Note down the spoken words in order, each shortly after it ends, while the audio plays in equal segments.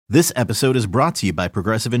This episode is brought to you by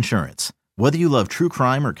Progressive Insurance. Whether you love true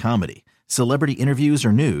crime or comedy, celebrity interviews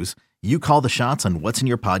or news, you call the shots on what's in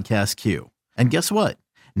your podcast queue. And guess what?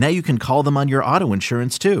 Now you can call them on your auto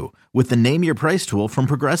insurance too with the Name Your Price tool from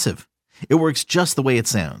Progressive. It works just the way it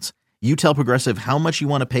sounds. You tell Progressive how much you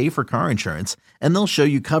want to pay for car insurance, and they'll show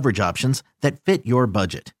you coverage options that fit your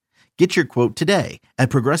budget. Get your quote today at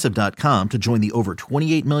Progressive.com to join the over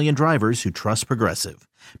 28 million drivers who trust Progressive.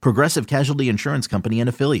 Progressive Casualty Insurance Company and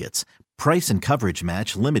Affiliates. Price and coverage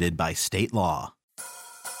match limited by state law.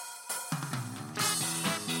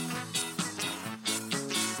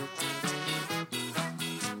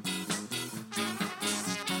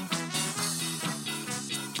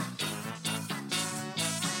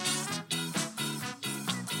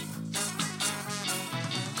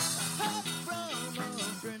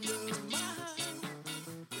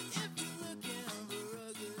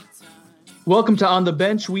 Welcome to On the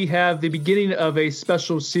Bench. We have the beginning of a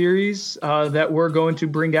special series that we're going to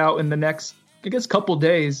bring out in the next, couple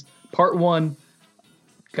days. Part 1.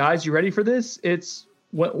 Guys, you ready for this? It's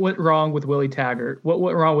what went wrong with Willie Taggart. What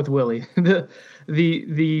went wrong with Willie?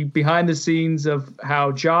 the behind the scenes of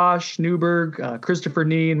how Josh Newberg, Christopher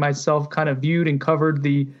Nee, and myself kind of viewed and covered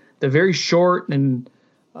the very short and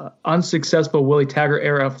unsuccessful Willie Taggart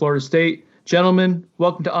era of Florida State. Gentlemen,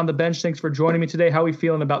 welcome to On the Bench. Thanks for joining me today. How are we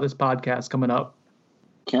feeling about this podcast coming up?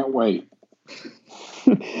 Can't wait.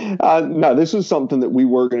 No, this was something that we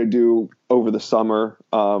were going to do over the summer,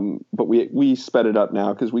 but we sped it up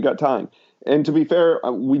now because we got time. And to be fair,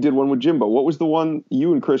 we did one with Jimbo. What was the one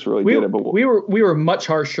you and Chris really did? We were much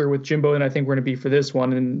harsher with Jimbo than I think we're going to be for this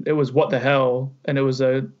one. And it was What the Hell? And it was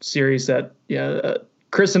a series that,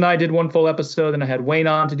 Chris and I did one full episode. Then I had Wayne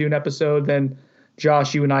on to do an episode. Then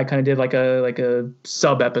Josh, you and I kind of did like a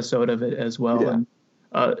sub episode of it as well. Yeah. And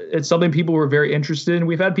it's something people were very interested in.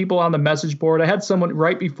 We've had people on the message board. I had someone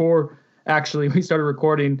right before actually we started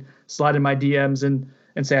recording slide in my DMs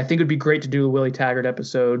and say, I think it'd be great to do a Willie Taggart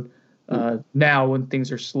episode now when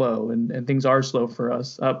things are slow and things are slow for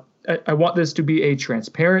us. I want this to be a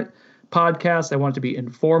transparent podcast. I want it to be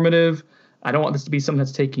informative. I don't want this to be something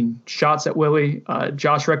that's taking shots at Willie.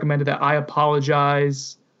 Josh recommended that I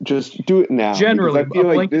apologize. Just do it now. Generally, I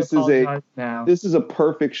feel like this is a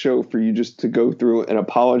perfect show for you just to go through and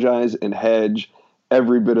apologize and hedge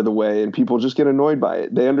every bit of the way, and people just get annoyed by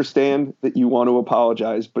it. They understand that you want to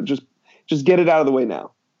apologize, but just get it out of the way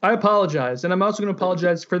now. I apologize, and I'm also going to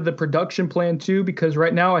apologize for the production plan too, because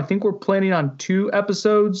right now I think we're planning on 2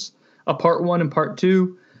 episodes, a part 1 and part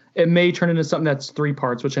 2. It may turn into something that's 3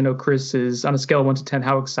 parts, which I know Chris is on a scale of 1 to 10.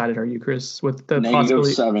 How excited are you, Chris, with the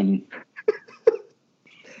possibility? -7.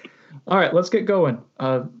 All right, let's get going.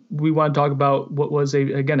 We want to talk about what was, a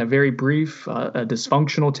very brief, a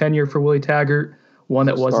dysfunctional tenure for Willie Taggart, one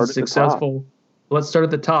that wasn't successful. Let's start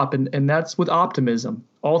at the top, and that's with optimism.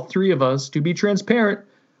 All 3 of us, to be transparent,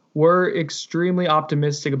 were extremely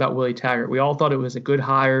optimistic about Willie Taggart. We all thought it was a good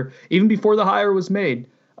hire, even before the hire was made.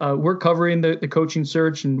 We're covering the coaching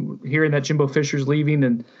search and hearing that Jimbo Fisher's leaving,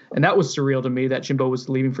 and that was surreal to me that Jimbo was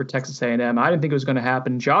leaving for Texas A&M. I didn't think it was going to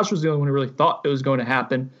happen. Josh was the only one who really thought it was going to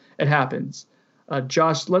happen. It happens.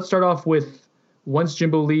 Josh, let's start off with once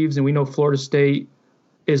Jimbo leaves and we know Florida State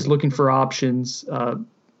is looking for options.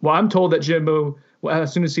 I'm told that Jimbo,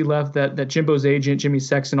 as soon as he left, that Jimbo's agent, Jimmy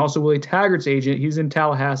Sexton, also Willie Taggart's agent, he's in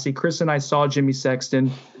Tallahassee. Chris and I saw Jimmy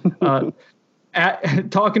Sexton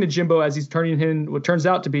talking to Jimbo as he's turning in what turns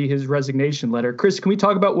out to be his resignation letter. Chris, can we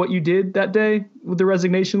talk about what you did that day with the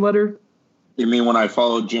resignation letter? You mean when I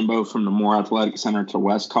followed Jimbo from the Moore Athletic Center to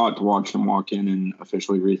Westcott to watch him walk in and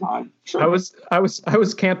officially resign? Sure. I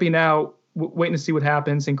was camping out, waiting to see what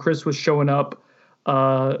happens, and Chris was showing up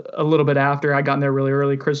a little bit after. I got in there really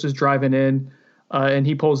early. Chris was driving in, and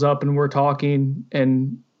he pulls up, and we're talking,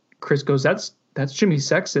 and Chris goes, "That's Jimmy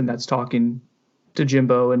Sexton that's talking to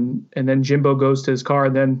Jimbo," and then Jimbo goes to his car,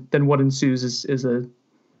 and then what ensues is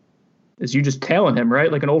you just tailing him,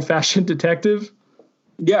 right, like an old-fashioned detective.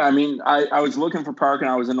 Yeah, I mean, I was looking for parking.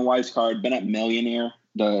 I was in the wife's car. I'd been at Millionaire,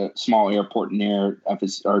 the small airport near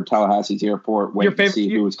Tallahassee's airport, waiting to see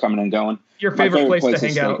who was coming and going. Your favorite place to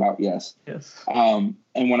hang out. Yes. And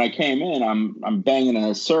when I came in, I'm banging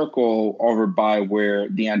a circle over by where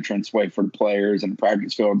the entranceway for the players and the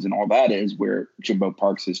practice fields and all that is, where Jimbo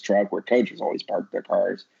parks his truck, where coaches always park their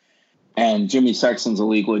cars. And Jimmy Sexton's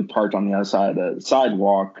illegally parked on the other side of the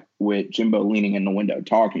sidewalk with Jimbo leaning in the window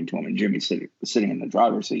talking to him and Jimmy sitting in the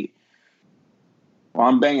driver's seat. Well,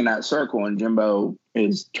 I'm banging that circle and Jimbo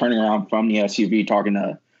is turning around from the SUV talking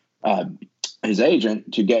to his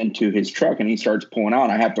agent to get into his truck, and he starts pulling out.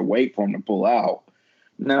 I have to wait for him to pull out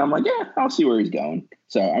And then I'm like, yeah, I'll see where he's going.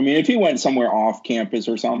 So, I mean, if he went somewhere off campus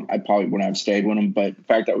or something, I probably wouldn't have stayed with him. But the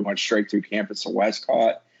fact that we went straight through campus to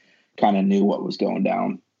Westcott, kind of knew what was going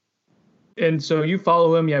down. And so you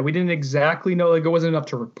follow him. Yeah, we didn't exactly know, like it wasn't enough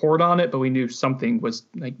to report on it, but we knew something was,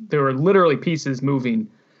 like, there were literally pieces moving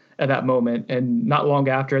at that moment. And not long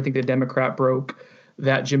after, I think the Democrat broke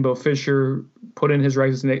that Jimbo Fisher put in his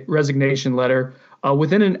resignation letter.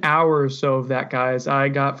 Within an hour or so of that, guys, I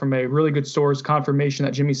got from a really good source confirmation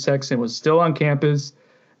that Jimmy Sexton was still on campus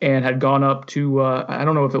and had gone up to, I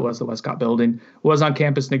don't know if it was the Westcott building, was on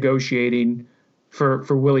campus negotiating for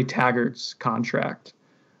Willie Taggart's contract.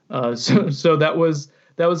 So that was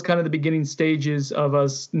kind of the beginning stages of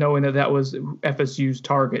us knowing that was FSU's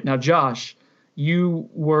target. Now, Josh, you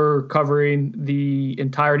were covering the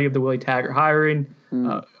entirety of the Willie Taggart hiring.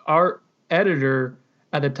 Our editor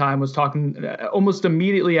at the time was talking almost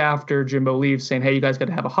immediately after Jimbo leaves, saying, "Hey, you guys got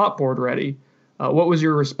to have a hot board ready." What was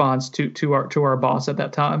your response to our boss at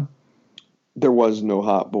that time? There was no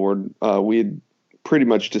hot board. We had pretty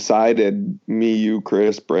much decided, me, you,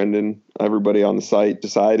 Chris, Brendan, everybody on the site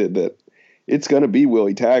decided that it's going to be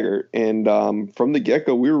Willie Taggart. And from the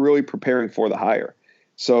get-go, we were really preparing for the hire.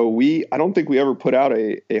 So I don't think we ever put out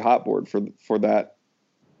a hot board for that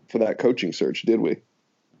coaching search, did we?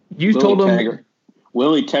 You told him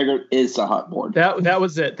Willie Taggart is the hot board. That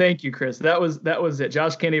was it. Thank you, Chris. That was it.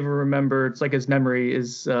 Josh can't even remember. It's like his memory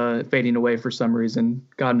is fading away for some reason.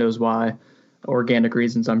 God knows why. Organic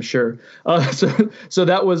reasons, I'm sure. So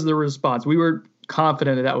that was the response. We were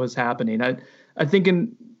confident that was happening. I think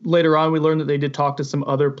later on we learned that they did talk to some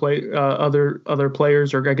other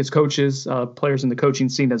players, or I guess coaches, players in the coaching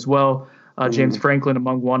scene as well. James Franklin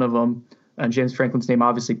among one of them. And James Franklin's name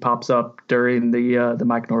obviously pops up during the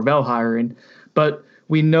Mike Norvell hiring. But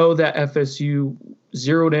we know that FSU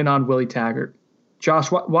zeroed in on Willie Taggart. Josh,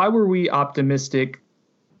 why were we optimistic?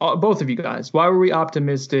 Both of you guys, why were we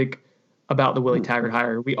optimistic about the Willie Taggart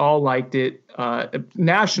hire? We all liked it.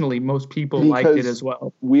 Nationally, most people liked it as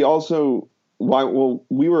well. We also, we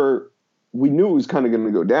knew it was kind of going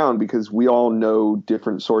to go down because we all know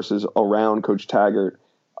different sources around Coach Taggart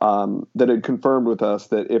that had confirmed with us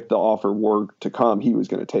that if the offer were to come, he was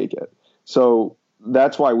going to take it. So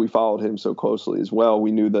that's why we followed him so closely as well.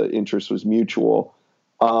 We knew the interest was mutual.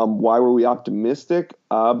 Why were we optimistic?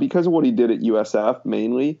 Because of what he did at USF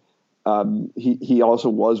mainly. He also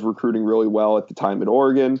was recruiting really well at the time at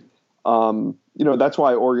Oregon. That's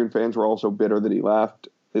why Oregon fans were also bitter that he left.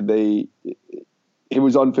 It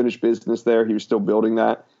was unfinished business there. He was still building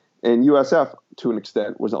that. And USF, to an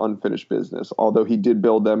extent, was unfinished business, although he did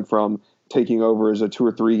build them from taking over as a 2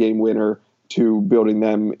 or 3 game winner to building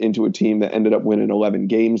them into a team that ended up winning 11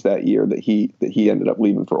 games that year that he ended up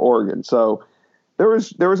leaving for Oregon. So there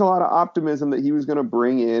was a lot of optimism that he was going to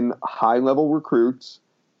bring in high-level recruits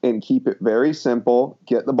and keep it very simple,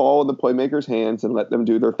 get the ball in the playmakers' hands and let them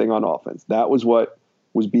do their thing on offense. That was what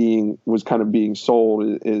was kind of being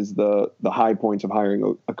sold is the high points of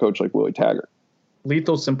hiring a coach like Willie Taggart.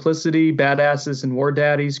 Lethal simplicity, badasses, and war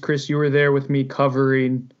daddies. Chris, you were there with me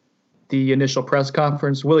covering the initial press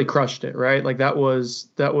conference. Willie crushed it, right? Like that was.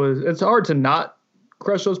 It's hard to not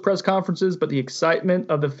crush those press conferences, but the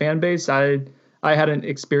excitement of the fan base, I hadn't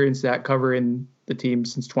experienced that covering the team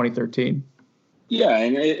since 2013. Yeah,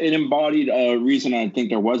 and it embodied a reason I think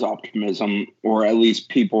there was optimism, or at least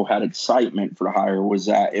people had excitement for the hire, was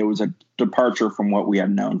that it was a departure from what we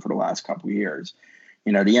had known for the last couple of years.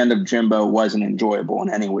 The end of Jimbo wasn't enjoyable in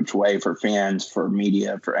any which way for fans, for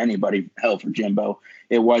media, for anybody, hell, for Jimbo.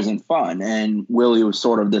 It wasn't fun. And Willie was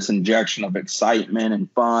sort of this injection of excitement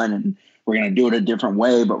and fun, and we're going to do it a different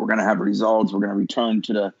way, but we're going to have results. We're going to return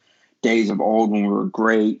to the days of old when we were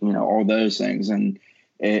great, all those things. And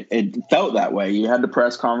it felt that way. You had the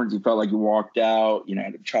press conference. You felt like you walked out,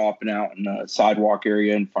 chopping out in the sidewalk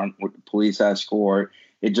area in front with the police escort.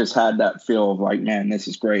 It just had that feel of like, man, this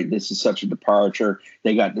is great. This is such a departure.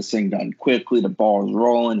 They got this thing done quickly. The ball is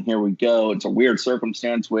rolling. Here we go. It's a weird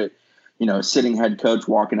circumstance with, a sitting head coach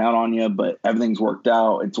walking out on you, but everything's worked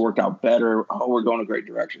out. It's worked out better. Oh, we're going a great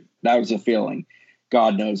direction. That was a feeling.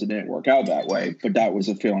 God knows it didn't work out that way, but that was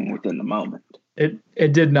a feeling within the moment.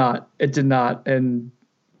 It did not. It did not. And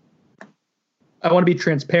I want to be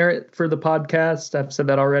transparent for the podcast. I've said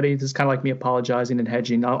that already. This is kind of like me apologizing and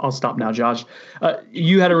hedging. I'll stop now, Josh.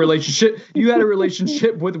 You had a relationship.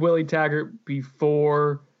 With Willie Taggart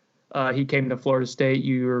before he came to Florida State.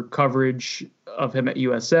 Your coverage of him at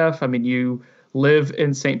USF. I mean, you live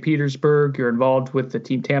in St. Petersburg. You're involved with the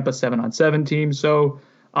Team Tampa 7-on-7 team. So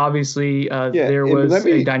obviously there was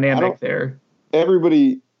a dynamic there.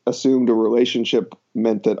 Everybody assumed a relationship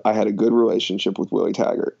meant that I had a good relationship with Willie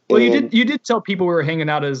Taggart. Well, you did tell people we were hanging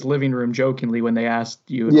out at his living room jokingly when they asked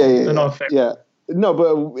you. Yeah. No,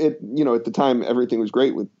 but at the time everything was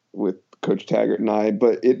great with Coach Taggart and I,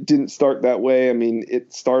 but it didn't start that way. I mean,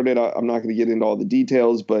 it started, I'm not going to get into all the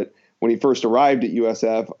details, but when he first arrived at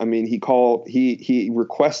USF, I mean, he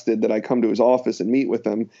requested that I come to his office and meet with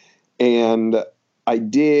him. And I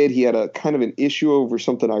did. He had a kind of an issue over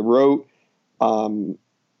something I wrote.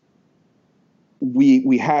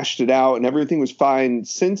 We hashed it out and everything was fine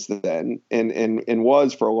since then and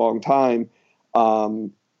was for a long time.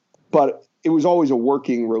 But it was always a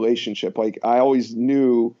working relationship. Like I always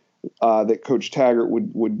knew that Coach Taggart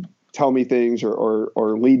would tell me things or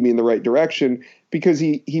lead me in the right direction because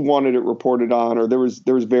he wanted it reported on, or there was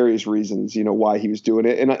various reasons, why he was doing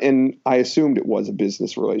it. And I assumed it was a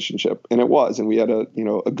business relationship, and it was, and we had a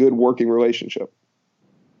good working relationship.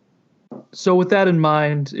 So with that in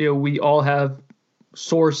mind, we all have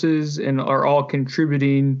sources and are all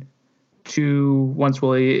contributing to, once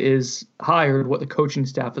Willie is hired, what the coaching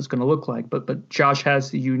staff is going to look like. But Josh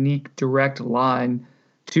has a unique direct line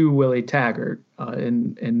to Willie Taggart,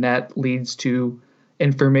 and that leads to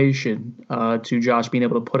information, to Josh being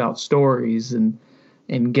able to put out stories and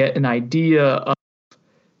get an idea of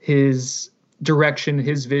his direction,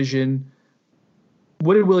 his vision.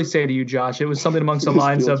 What did Willie say to you, Josh? It was something amongst the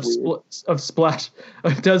lines of Splash.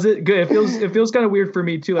 Does it? Good. It feels kind of weird for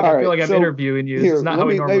me too. Like I feel like I'm interviewing you. It's not how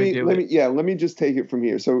we normally do it. Let me just take it from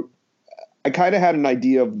here. So I kind of had an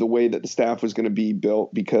idea of the way that the staff was going to be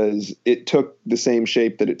built because it took the same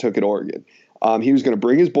shape that it took at Oregon. He was going to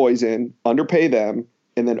bring his boys in, underpay them,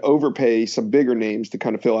 and then overpay some bigger names to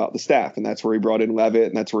kind of fill out the staff. And that's where he brought in Levitt,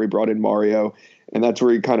 and that's where he brought in Mario. And that's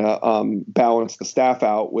where he kind of balanced the staff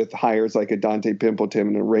out with hires like a Dante Pimpleton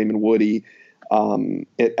and a Raymond Woody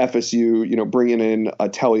at FSU, bringing in a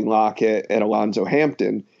Telly Lockett and Alonzo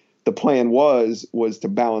Hampton. The plan was to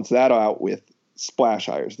balance that out with splash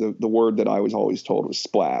hires. The word that I was always told was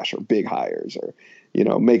splash or big hires or,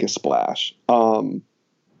 make a splash.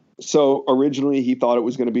 So originally he thought it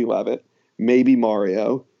was going to be Levitt, maybe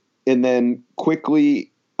Mario, and then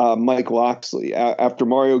quickly Mike Locksley, after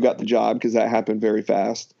Mario got the job, because that happened very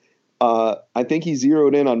fast, I think he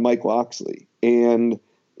zeroed in on Mike Locksley. And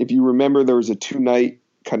if you remember, there was a 2-night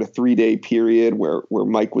kind of 3-day period where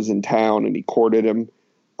Mike was in town and he courted him.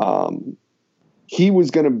 He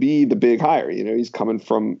was going to be the big hire. He's coming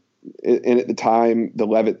from, and at the time, the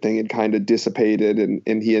Levitt thing had kind of dissipated,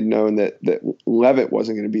 and he had known that Levitt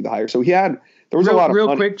wasn't going to be the hire. So there was a lot of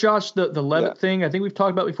real quick, Josh, the Levitt thing, I think we've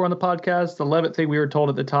talked about before on the podcast. The Levitt thing we were told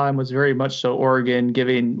at the time was very much so Oregon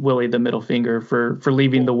giving Willie the middle finger for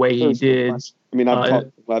leaving the way he did. I mean, I've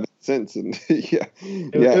talked to Levitt since, and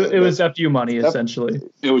it was FU money, essentially.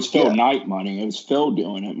 It was Phil Knight money. It was Phil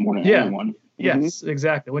doing it more than anyone. Yes,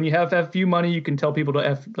 exactly. When you have FU money, you can tell people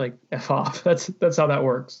to F off. That's how that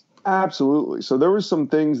works. Absolutely. So there was some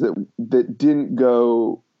things that didn't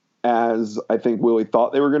go as I think Willie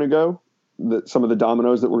thought they were going to go. That some of the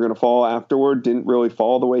dominoes that were going to fall afterward didn't really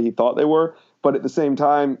fall the way he thought they were. But at the same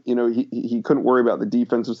time, he couldn't worry about the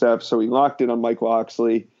defensive staff, so he locked in on Mike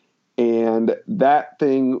Locksley. And that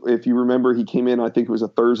thing, if you remember, he came in, I think it was a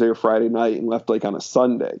Thursday or Friday night, and left like on a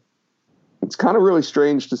Sunday. It's kind of really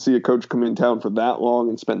strange to see a coach come in town for that long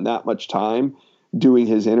and spend that much time doing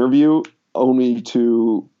his interview, only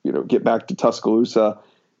to get back to Tuscaloosa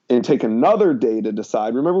and take another day to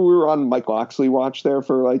decide. Remember, we were on Mike Locksley watch there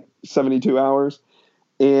for like 72 hours,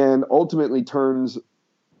 and ultimately turns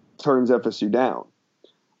FSU down.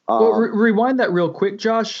 Well, rewind that real quick,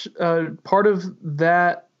 Josh. Part of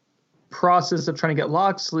that process of trying to get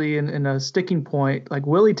Locksley and a sticking point, like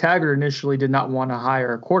Willie Taggart initially did not want to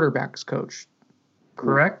hire a quarterbacks coach,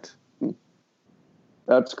 correct?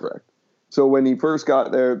 That's correct. So when he first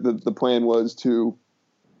got there, the plan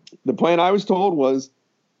I was told was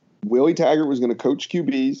Willie Taggart was going to coach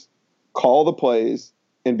QBs, call the plays,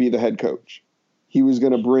 and be the head coach. He was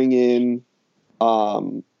going to bring in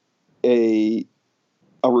a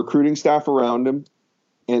recruiting staff around him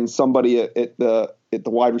and somebody at the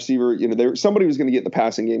wide receiver. Somebody was going to get the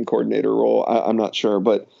passing game coordinator role. I'm not sure,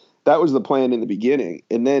 but that was the plan in the beginning.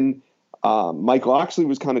 And then Mike Locksley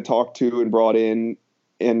was kind of talked to and brought in,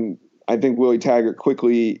 and I think Willie Taggart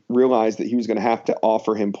quickly realized that he was going to have to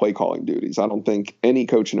offer him play calling duties. I don't think any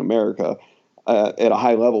coach in America at a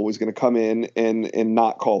high level was going to come in and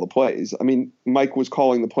not call the plays. I mean, Mike was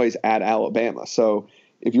calling the plays at Alabama. So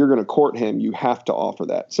if you're going to court him, you have to offer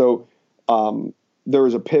that. So there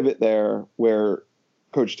was a pivot there where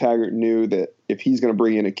Coach Taggart knew that if he's going to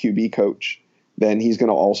bring in a QB coach, then he's going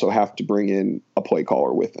to also have to bring in a play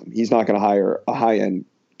caller with him. He's not going to hire a high-end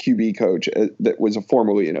QB coach that was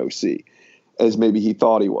formerly an OC, as maybe he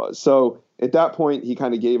thought he was. So at that point, he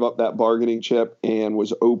kind of gave up that bargaining chip and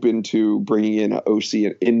was open to bringing in an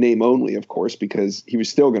OC in name only, of course, because he was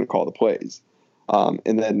still going to call the plays.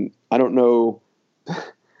 And then I don't know,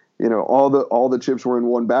 all the chips were in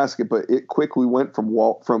one basket, but it quickly went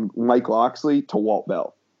from Mike Locksley to Walt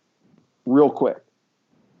Bell, real quick.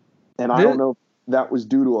 And I don't know if that was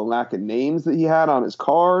due to a lack of names that he had on his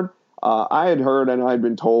card. I had heard and I had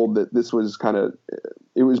been told that this was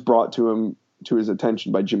it was brought to his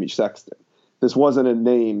attention by Jimmy Sexton. This wasn't a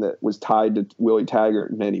name that was tied to Willie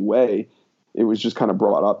Taggart in any way. It was just kind of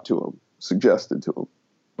brought up to him, suggested to him.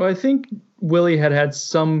 Well, I think Willie had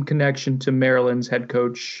some connection to Maryland's head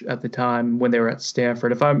coach at the time when they were at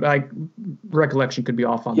Stanford. If my recollection could be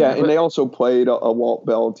off on that. Yeah, and they also played a Walt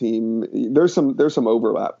Bell team. There's some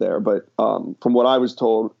overlap there, but from what I was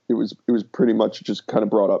told, it was pretty much just kind of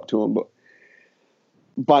brought up to him, but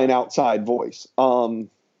by an outside voice.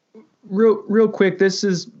 Real quick, this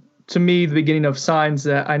is to me the beginning of signs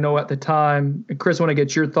that I know at the time. And Chris, I want to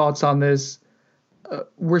get your thoughts on this.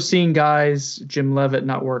 We're seeing guys, Jim Leavitt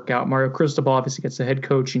not work out. Mario Cristobal obviously gets a head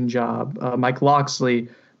coaching job. Mike Locksley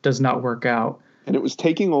does not work out. And it was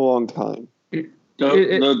taking a long time.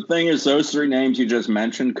 The thing is, those three names you just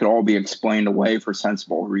mentioned could all be explained away for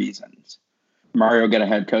sensible reasons. Mario got a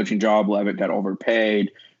head coaching job. Leavitt got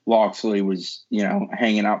overpaid. Locksley was,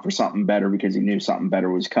 hanging out for something better because he knew something better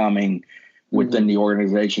was coming within the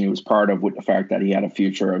organization he was part of, with the fact that he had a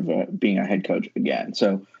future of being a head coach again.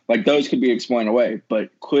 So, those could be explained away, but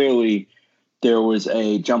clearly there was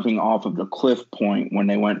a jumping off of the cliff point when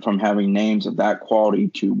they went from having names of that quality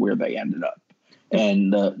to where they ended up.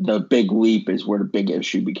 And the big leap is where the big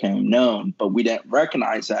issue became known, but we didn't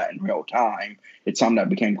recognize that in real time. It's something that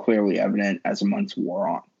became clearly evident as the months wore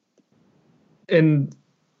on. And,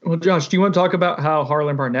 well, Josh, do you want to talk about how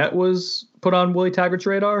Harlan Barnett was put on Willie Taggart's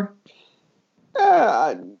radar?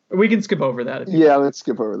 We can skip over that. Let's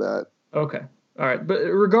skip over that. Okay. All right. But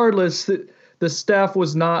regardless, the staff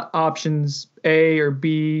was not options A or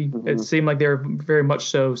B. Mm-hmm. It seemed like they were very much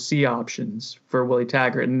so C options for Willie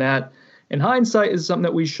Taggart. And that, in hindsight, is something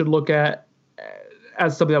that we should look at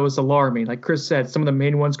as something that was alarming. Like Chris said, some of the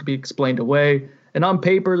main ones could be explained away. And on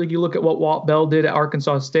paper, you look at what Walt Bell did at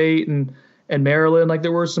Arkansas State and Maryland,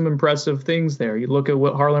 there were some impressive things there. You look at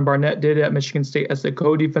what Harlan Barnett did at Michigan State as the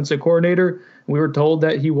co-defensive coordinator. We were told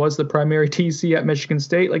that he was the primary TC at Michigan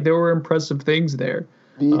State. There were impressive things there.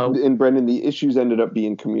 And Brendan, the issues ended up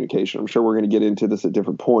being communication. I'm sure we're going to get into this at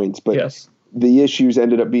different points, but yes, the issues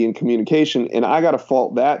ended up being communication. And I got to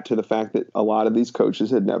fault that to the fact that a lot of these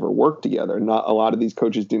coaches had never worked together. Not a lot of these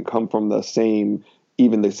coaches didn't come from the same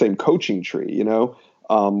coaching tree,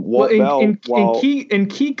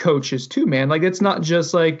 key coaches too, man. It's not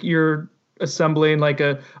just you're assembling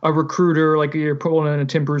a recruiter, you're pulling in a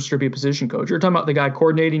Tim Brewster to be a position coach. You're talking about the guy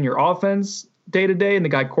coordinating your offense day to day and the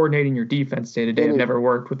guy coordinating your defense day to day. I've never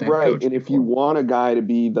worked with that coach. And if you want a guy to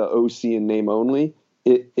be the OC in name only,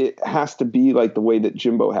 it has to be like the way that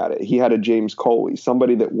Jimbo had it. He had a James Coley,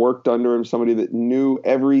 somebody that worked under him, somebody that knew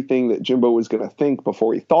everything that Jimbo was going to think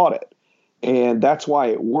before he thought it. And that's why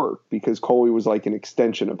it worked, because Coley was like an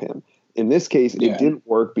extension of him. In this case, it didn't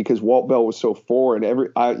work because Walt Bell was so foreign.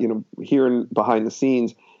 Hearing behind the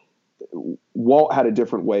scenes, Walt had a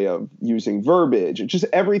different way of using verbiage.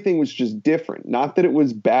 Everything was just different. Not that it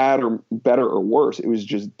was bad or better or worse. It was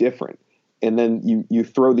just different. And then you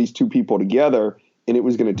throw these two people together, and it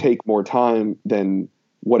was going to take more time than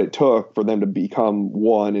what it took for them to become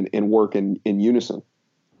one and work in unison.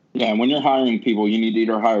 Yeah, and when you're hiring people, you need to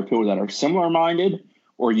either hire people that are similar-minded,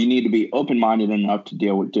 or you need to be open-minded enough to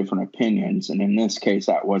deal with different opinions. And in this case,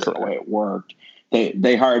 that wasn't the way it worked.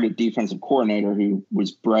 They hired a defensive coordinator who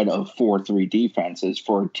was bred of 4-3 defenses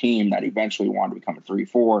for a team that eventually wanted to become a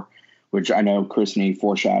 3-4, which I know Chris need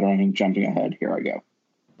foreshadowing. Jumping ahead, here I go.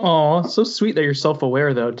 Oh, so sweet that you're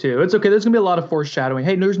self-aware, though, too. It's okay. There's going to be a lot of foreshadowing.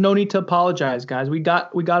 Hey, there's no need to apologize, guys. We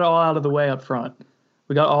got it all out of the way up front.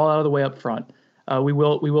 We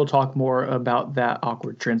will talk more about that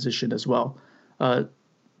awkward transition as well.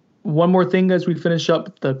 One more thing as we finish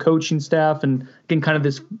up the coaching staff, and again, kind of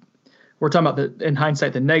this, we're talking about in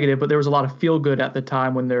hindsight, the negative, but there was a lot of feel good at the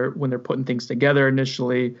time when they're putting things together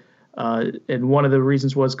initially. And one of the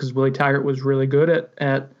reasons was because Willie Taggart was really good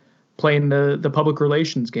at playing the public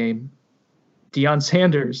relations game. Deion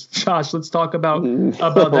Sanders, Josh, let's talk about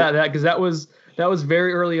that because that was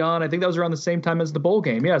very early on. I think that was around the same time as the bowl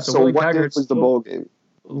game. Yeah. So Willie Taggart was the bowl game?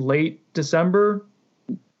 Late December.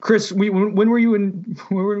 Chris, when were you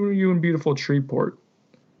in beautiful Shreveport?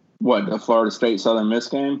 What, the Florida State Southern Miss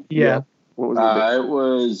game? Yeah. What was the date? It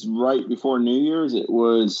was right before New Year's. It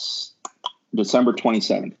was December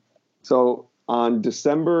 27th. So on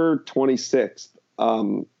December 26th,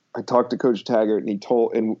 I talked to Coach Taggart, and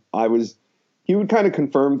he would kind of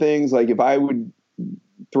confirm things. Like if I would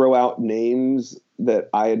throw out names that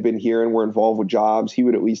I had been hearing were involved with jobs, he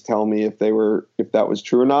would at least tell me if that was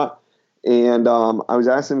true or not. And I was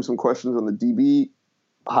asking him some questions on the DB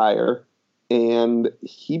hire, and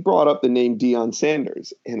he brought up the name Deion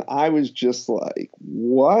Sanders. And I was just like,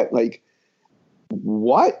 what? Like,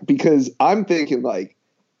 what? Because I'm thinking, like,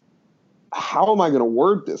 how am I going to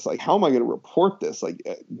word this? Like, how am I going to report this? Like,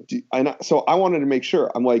 so I wanted to make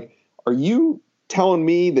sure. I'm like, are you telling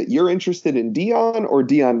me that you're interested in Deion, or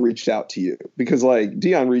Deion reached out to you? Because like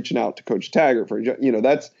Deion reaching out to Coach Taggart for,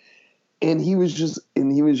 and he was just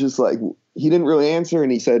like, he didn't really answer.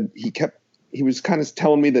 And he said, he was kind of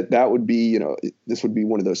telling me that would be, this would be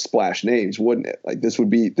one of those splash names, wouldn't it? Like this would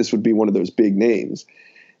be one of those big names.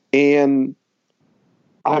 And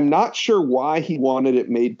I'm not sure why he wanted it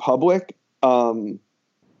made public. But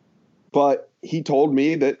he told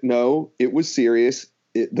me that no, it was serious.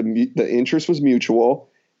 The interest was mutual.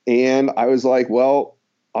 And I was like, well,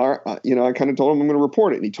 I kind of told him I'm going to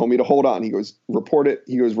report it. And he told me to hold on. He goes, report it.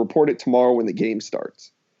 He goes, report it tomorrow when the game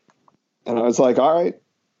starts. And I was like, all right.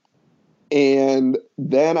 And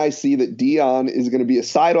then I see that Deion is going to be a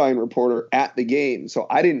sideline reporter at the game. So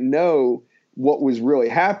I didn't know what was really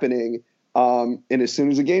happening. And as soon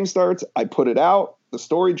as the game starts, I put it out. The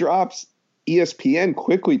story drops. ESPN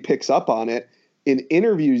quickly picks up on it and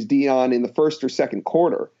interviews Deion in the first or second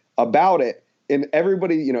quarter about it. And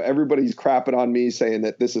everybody's crapping on me saying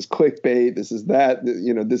that this is clickbait. This is that,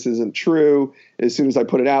 this isn't true. As soon as I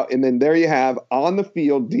put it out. And then there you have on the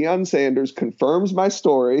field, Deion Sanders confirms my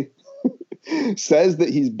story, says that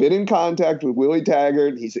he's been in contact with Willie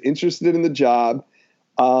Taggart. He's interested in the job.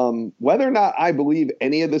 Whether or not I believe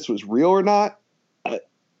any of this was real or not,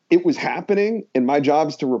 it was happening, and my job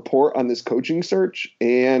is to report on this coaching search,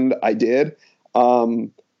 and I did.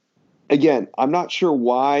 Again, I'm not sure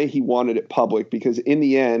why he wanted it public, because in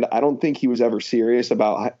the end, I don't think he was ever serious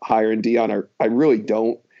about hiring Deion. I really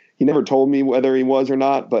don't. He never told me whether he was or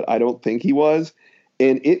not, but I don't think he was.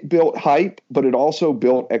 And it built hype, but it also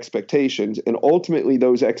built expectations. And ultimately,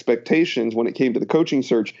 those expectations, when it came to the coaching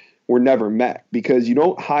search, were never met, because you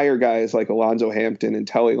don't hire guys like Alonzo Hampton and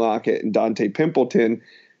Telly Lockett and Dante Pimpleton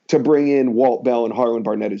to bring in Walt Bell and Harlan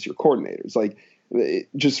Barnett as your coordinators. Like,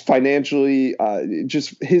 just financially,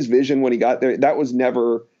 just his vision when he got there, that was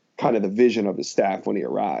never kind of the vision of his staff when he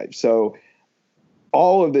arrived. So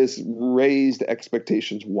all of this raised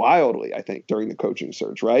expectations wildly, I think, during the coaching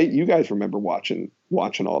search, right? You guys remember watching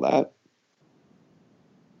all that.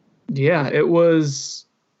 Yeah, it was.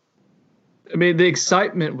 I mean, the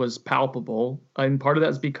excitement was palpable, and part of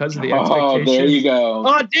that's because of the expectations. Oh, there you go.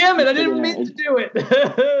 Oh, damn it. I didn't mean to do it.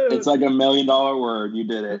 It's like $1 million word. You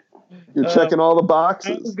did it. You're checking all the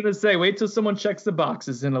boxes. I was going to say, wait till someone checks the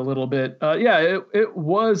boxes in a little bit. It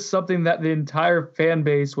was something that the entire fan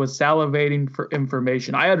base was salivating for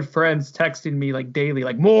information. I had friends texting me like daily,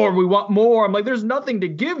 like, more, we want more. I'm like, there's nothing to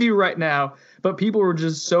give you right now. But people were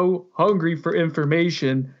just so hungry for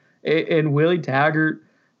information. And Willie Taggart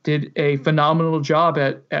did a phenomenal job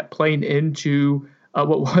at playing into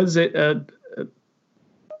what was it, a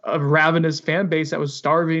ravenous fan base that was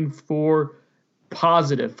starving for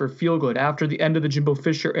positive, for feel good. After the end of the Jimbo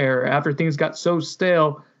Fisher era, after things got so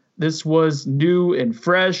stale, this was new and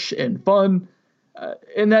fresh and fun.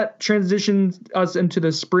 And that transitioned us into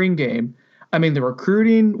the spring game. I mean, the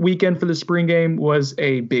recruiting weekend for the spring game was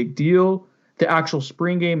a big deal. The actual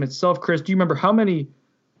spring game itself, Chris, do you remember how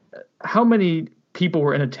many people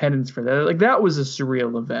were in attendance for that? Like, that was a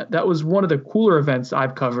surreal event. That was one of the cooler events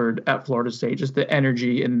I've covered at Florida State, just the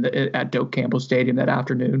energy at Doak Campbell Stadium that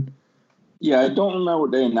afternoon. Yeah, I don't remember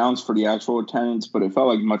what they announced for the actual attendance, but it felt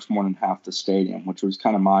like much more than half the stadium, which was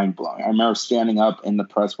kind of mind-blowing. I remember standing up in the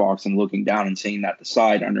press box and looking down and seeing that the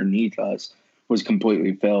side underneath us was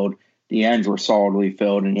completely filled. The ends were solidly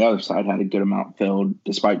filled, and the other side had a good amount filled,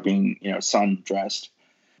 despite being, sun-dressed.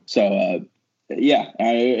 So,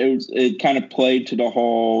 it kind of played to the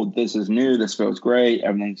whole, this is new, this feels great,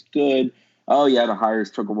 everything's good. Oh, yeah, the hires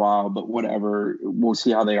took a while, but whatever. We'll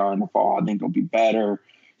see how they are in the fall. I think they'll be better.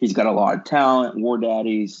 He's got a lot of talent, War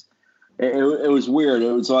Daddies. It was weird.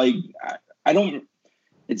 It was like,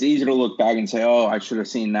 it's easy to look back and say, oh, I should have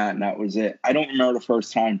seen that, and that was it. I don't remember the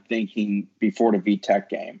first time thinking before the VTech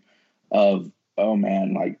game of, oh,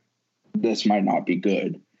 man, like, this might not be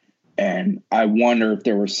good. And I wonder if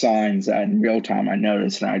there were signs that in real time I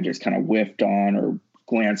noticed and I just kind of whiffed on or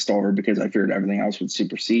glanced over because I figured everything else would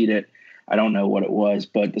supersede it. I don't know what it was,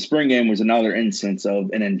 but the spring game was another instance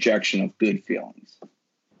of an injection of good feelings.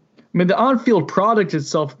 I mean, the on-field product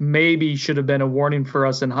itself maybe should have been a warning for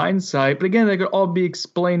us in hindsight, but again, they could all be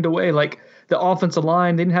explained away. Like the offensive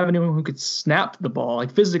line, they didn't have anyone who could snap the ball,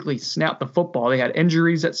 like physically snap the football. They had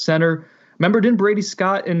injuries at center. Remember, didn't Brady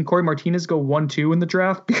Scott and Corey Martinez go 1-2 in the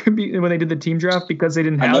draft when they did the team draft because they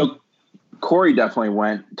didn't have? I know Corey definitely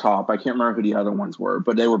went top. I can't remember who the other ones were,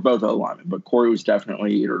 but they were both O-linemen. But Corey was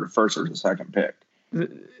definitely either the first or the second pick.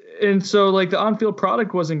 And so, like, the on-field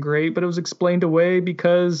product wasn't great, but it was explained away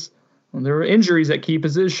because there were injuries at key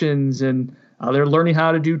positions, and they're learning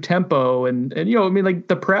how to do tempo, and I mean, like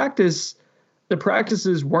the practices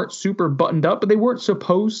weren't super buttoned up, but they weren't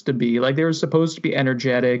supposed to be. Like they were supposed to be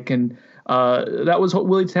energetic, and that was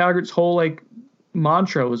Willie Taggart's whole like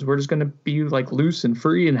mantra was we're just going to be like loose and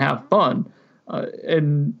free and have fun,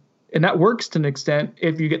 and that works to an extent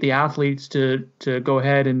if you get the athletes to go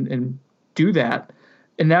ahead and do that.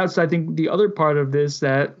 And that's, I think, the other part of this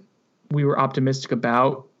that we were optimistic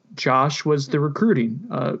about, Josh, was the recruiting.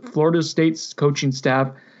 Florida State's coaching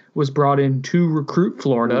staff was brought in to recruit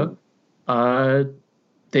Florida.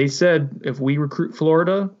 They said, if we recruit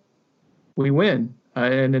Florida, we win.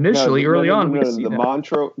 And initially, early on, the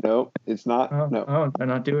mantra, no, it's not. No. Oh, did I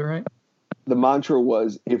not do it right? The mantra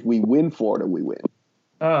was, if we win Florida, we win.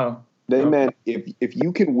 Oh. They meant if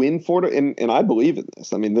you can win Florida, and I believe in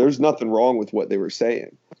this. I mean, there's nothing wrong with what they were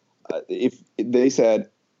saying. If they said,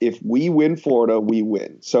 if we win Florida, we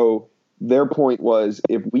win. So their point was,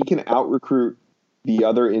 if we can out-recruit the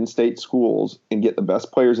other in-state schools and get the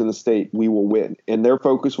best players in the state, we will win. And their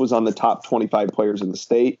focus was on the top 25 players in the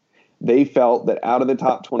state. They felt that out of the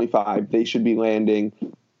top 25, they should be landing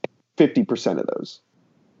 50% of those.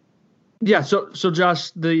 Yeah, so Josh,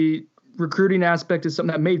 the recruiting aspect is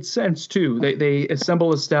something that made sense, too. They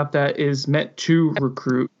assemble a staff that is meant to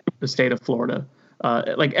recruit the state of Florida.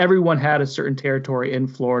 Like everyone had a certain territory in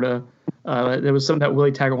Florida. There was something that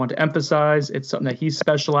Willie Taggart wanted to emphasize. It's something that he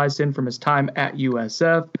specialized in from his time at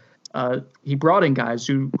USF. He brought in guys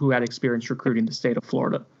who had experience recruiting the state of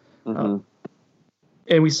Florida. Mm-hmm.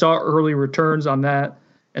 And we saw early returns on that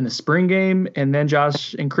in the spring game. And then,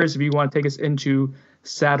 Josh and Chris, if you want to take us into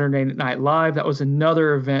Saturday Night Live, that was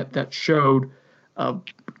another event that showed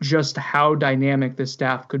just how dynamic the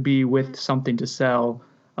staff could be with something to sell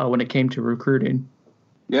when it came to recruiting.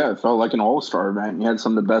 Yeah, it felt like an all-star event. You had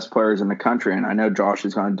some of the best players in the country, and I know Josh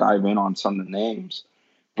is going to dive in on some of the names.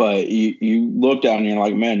 But you look down and you're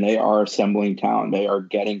like, man, they are assembling talent. They are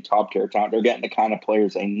getting top-tier talent. They're getting the kind of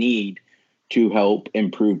players they need to help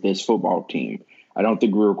improve this football team. I don't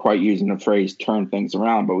think we were quite using the phrase turn things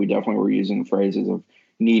around, but we definitely were using the phrases of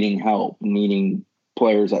needing help, needing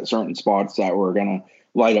players at certain spots that were going to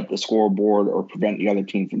light up the scoreboard or prevent the other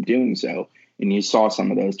team from doing so. And you saw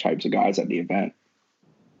some of those types of guys at the event.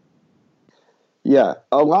 Yeah,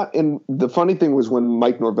 a lot. And the funny thing was when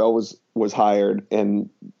Mike Norvell was hired, and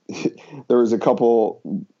there was a couple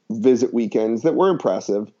visit weekends that were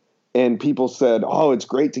impressive, and people said, "Oh, it's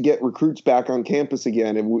great to get recruits back on campus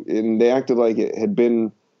again," and they acted like it had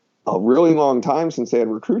been a really long time since they had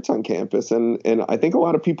recruits on campus, and I think a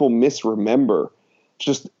lot of people misremember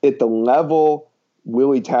just at the level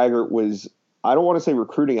Willie Taggart was. I don't want to say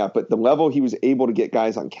recruiting at, but the level he was able to get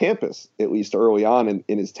guys on campus, at least early on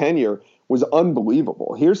in his tenure, was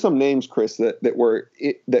unbelievable. Here's some names, Chris, that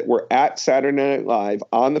were at Saturday Night Live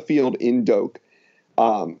on the field in Doak,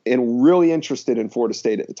 and really interested in Florida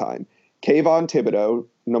State at the time. Kayvon Thibodeau,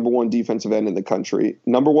 number 1 defensive end in the country,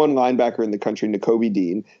 number 1 linebacker in the country, Nakobe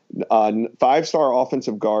Dean, 5-star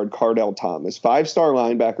offensive guard Cardell Thomas, 5-star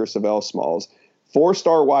linebacker Savell Smalls,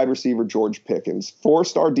 4-star wide receiver George Pickens,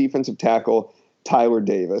 4-star defensive tackle Tyler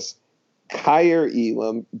Davis, Kyer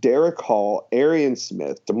Elam, Derek Hall, Arian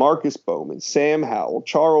Smith, DeMarcus Bowman, Sam Howell,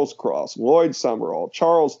 Charles Cross, Lloyd Summerall,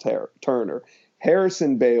 Charles Turner,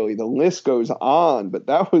 Harrison Bailey. The list goes on, but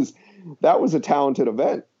that was a talented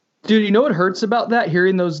event. Dude, you know what hurts about that?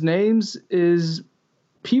 Hearing those names is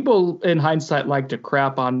people in hindsight like to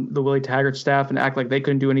crap on the Willie Taggart staff and act like they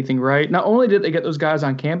couldn't do anything right. Not only did they get those guys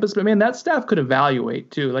on campus, but man, that staff could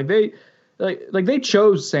evaluate too. Like they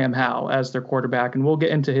chose Sam Howell as their quarterback, and we'll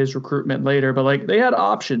get into his recruitment later, but like they had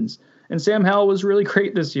options. And Sam Howell was really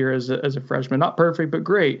great this year as a freshman. Not perfect, but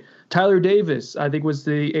great. Tyler Davis, I think, was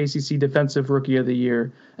the ACC Defensive Rookie of the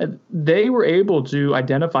Year. And they were able to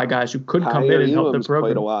identify guys who could come in and help the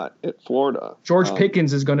program. Played a lot at Florida. George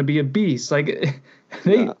Pickens is going to be a beast. Like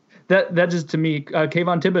that just to me,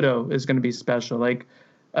 Kayvon Thibodeau is going to be special. Like,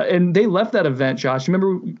 and they left that event, Josh. You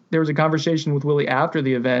remember there was a conversation with Willie after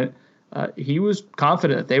the event he was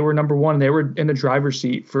confident that they were number one. They were in the driver's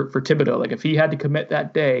seat for Thibodeau. Like if he had to commit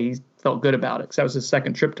that day, he felt good about it because that was his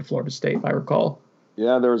second trip to Florida State, if I recall.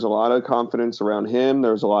 Yeah, there was a lot of confidence around him.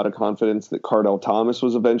 There was a lot of confidence that Cardell Thomas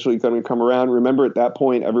was eventually going to come around. Remember, at that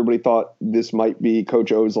point, everybody thought this might be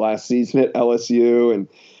Coach O's last season at LSU and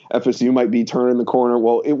FSU might be turning the corner.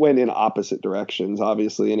 Well, it went in opposite directions,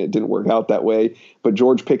 obviously, and it didn't work out that way. But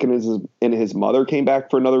George Pickens and his mother came back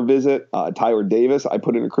for another visit. Tyler Davis, I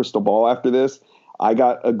put in a crystal ball after this. I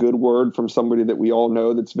got a good word from somebody that we all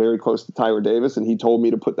know that's very close to Tyler Davis, and he told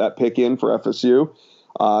me to put that pick in for FSU.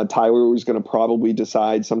 Tyler was going to probably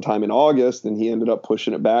decide sometime in August, and he ended up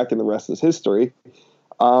pushing it back, and the rest is history.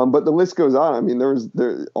 But the list goes on. I mean,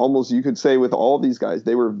 there almost, you could say with all these guys,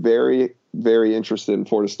 they were very, very interested in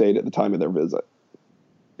Florida State at the time of their visit.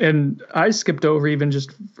 And I skipped over even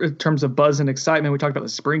just in terms of buzz and excitement. We talked about the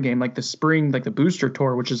spring game, like the booster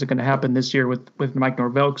tour, which is going to happen this year with Mike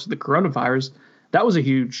Norvell because of the coronavirus. That was a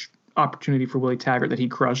huge opportunity for Willie Taggart that he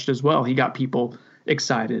crushed as well. He got people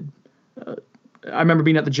excited. I remember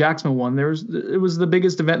being at the Jacksonville one. It was the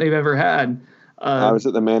biggest event they've ever had. I was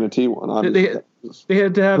at the Manatee one. They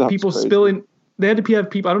had to have people spilling. They had to have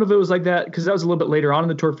people. I don't know if it was like that because that was a little bit later on in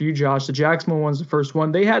the tour for you, Josh. The Jacksonville one's the first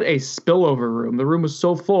one. They had a spillover room. The room was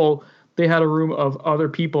so full. They had a room of other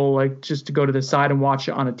people like just to go to the side and watch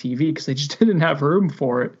it on a TV because they just didn't have room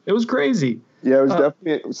for it. It was crazy. Yeah, it was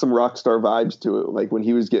definitely some rock star vibes to it. Like when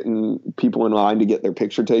he was getting people in line to get their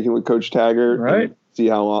picture taken with Coach Taggart. Right. See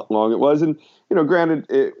how long it was. And, granted,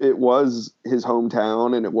 it was his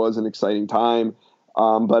hometown and it was an exciting time.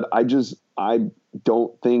 But I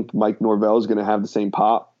don't think Mike Norvell is going to have the same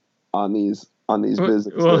pop on these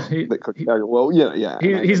visits that Coach Taggart. Well, yeah.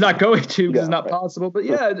 He's not going to because it's not possible. But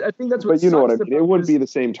yeah, I think that's what. But you know what I mean. It would be the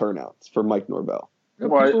same turnouts for Mike Norvell.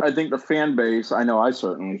 Well, I think the fan base. I know I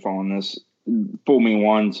certainly fall in this. Fool me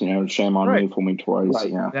once, shame on me. Fool me twice. Right,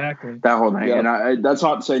 exactly. That whole thing. Yeah. And that's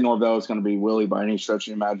not to say Norvell is going to be Willie by any stretch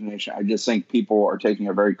of the imagination. I just think people are taking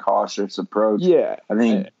a very cautious approach. Yeah. I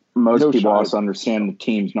think most people also understand the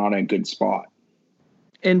team's not in a good spot.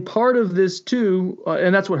 And part of this too,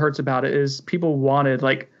 and that's what hurts about it, is people wanted,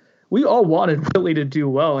 we all wanted Willie to do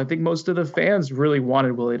well. I think most of the fans really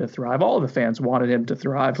wanted Willie to thrive. All of the fans wanted him to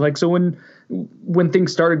thrive. So when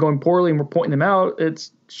things started going poorly and we're pointing them out,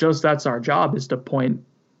 it's just that's our job is to point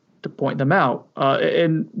them out.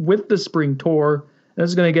 And with the spring tour, this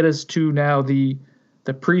is going to get us to now the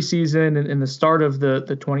preseason and the start of the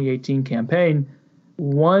 2018 campaign.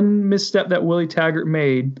 One misstep that Willie Taggart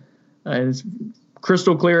made is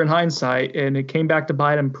crystal clear in hindsight, and it came back to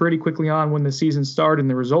bite him pretty quickly on when the season started and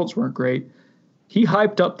the results weren't great. He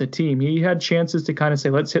hyped up the team. He had chances to kind of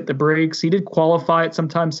say, let's hit the brakes. He did qualify it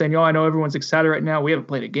sometimes saying, I know everyone's excited right now. We haven't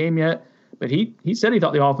played a game yet. But he said he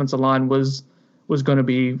thought the offensive line was going to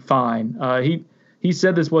be fine. He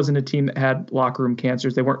said this wasn't a team that had locker room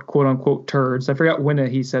cancers. They weren't quote unquote turds. I forgot when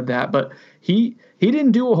he said that, but he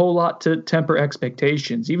didn't do a whole lot to temper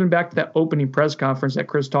expectations. Even back to that opening press conference that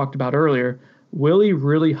Chris talked about earlier, Willie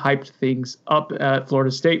really hyped things up at Florida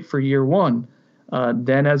State for year one.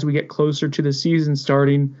 Then as we get closer to the season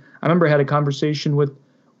starting, I remember I had a conversation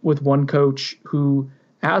with one coach who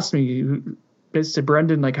asked me, said,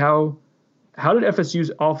 Brendan, how did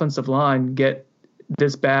FSU's offensive line get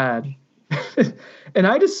this bad? And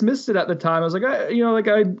I dismissed it at the time. I was like,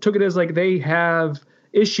 I took it as they have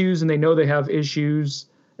issues and they know they have issues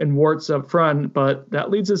and warts up front, but that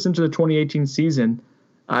leads us into the 2018 season.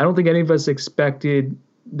 I don't think any of us expected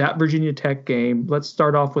that Virginia Tech game. Let's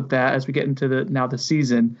start off with that as we get into the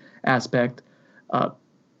season aspect.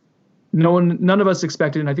 None of us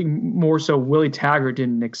expected, and I think more so Willie Taggart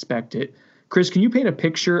didn't expect it. Chris, can you paint a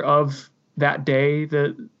picture of that day,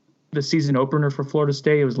 the season opener for Florida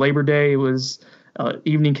State? It was Labor Day. It was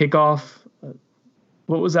evening kickoff.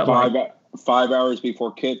 What was that like? 5 hours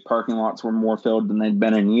before kick, parking lots were more filled than they'd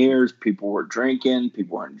been in years. People were drinking.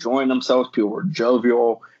 People were enjoying themselves. People were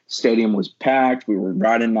jovial. Stadium was packed. We were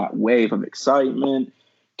riding that wave of excitement.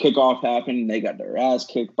 Kickoff happened. They got their ass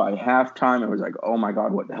kicked by halftime. It was like, oh, my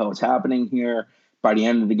God, what the hell is happening here? By the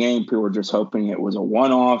end of the game, people were just hoping it was a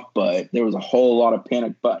one-off, but there was a whole lot of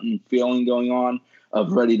panic button feeling going on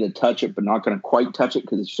of ready to touch it, but not going to quite touch it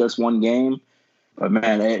because it's just one game. But,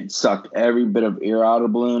 man, it sucked every bit of air out of the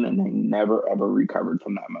balloon, and they never, ever recovered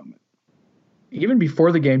from that moment. Even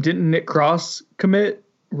before the game, didn't Nick Cross commit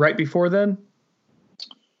right before then?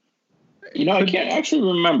 I can't actually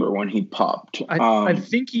remember when he popped. I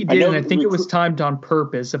think he did, and I think it was timed on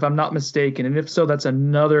purpose, if I'm not mistaken. And if so, that's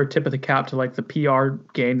another tip of the cap to the PR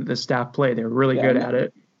game that the staff play. They're really good at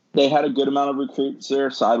it. They had a good amount of recruits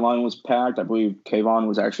there. Sideline was packed. I believe Kayvon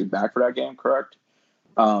was actually back for that game, correct?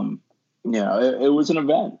 Yeah, it was an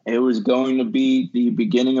event. It was going to be the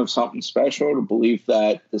beginning of something special, to believe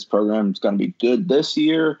that this program is going to be good this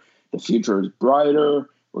year. The future is brighter.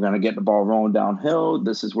 We're going to get the ball rolling downhill.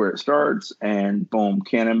 This is where it starts. And boom,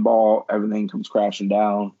 cannonball, everything comes crashing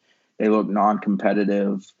down. They look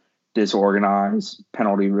non-competitive, disorganized,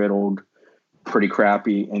 penalty-riddled, pretty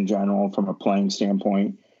crappy in general from a playing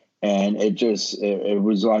standpoint. And it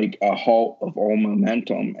was like a halt of all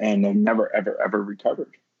momentum, and they never, ever, ever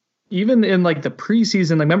recovered. Even in like the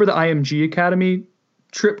preseason, like remember the IMG Academy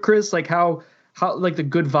trip, Chris? Like how like the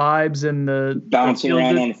good vibes and the bouncing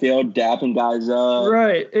around on the field, dapping guys up.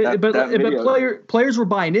 Right. But players were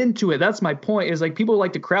buying into it. That's my point, is like people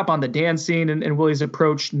like to crap on the dancing and Willie's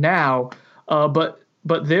approach now. But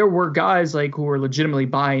there were guys like who were legitimately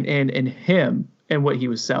buying in him and what he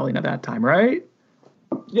was selling at that time, right?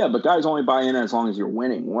 Yeah, but guys only buy in as long as you're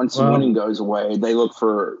winning. Once the winning goes away, they look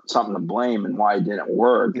for something to blame and why it didn't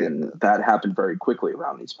work. And that happened very quickly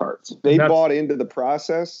around these parts. They bought into the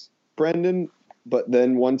process, Brendan, but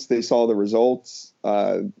then once they saw the results,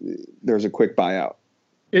 there's a quick buyout.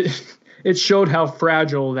 It showed how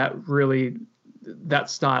fragile that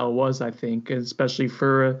style was, I think, especially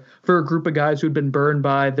for a group of guys who'd been burned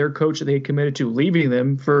by their coach that they had committed to, leaving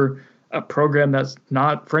them for a program that's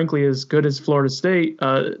not, frankly, as good as Florida State.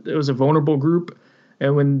 It was a vulnerable group,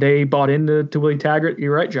 and when they bought into Willie Taggart,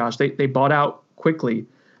 you're right, Josh. They bought out quickly.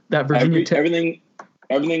 That Virginia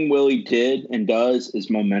everything Willie did and does is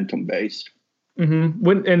momentum based. Mm-hmm.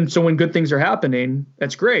 When good things are happening,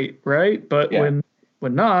 that's great, right? But when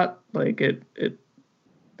not, like it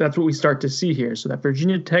that's what we start to see here. So that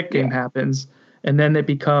Virginia Tech game happens, and then it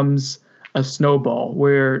becomes a snowball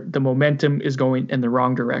where the momentum is going in the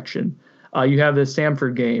wrong direction. You have the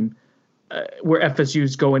Stanford game where FSU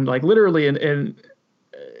is going like literally and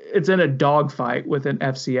it's in a dogfight with an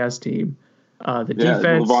FCS team. The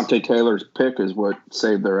defense. Levante Taylor's pick is what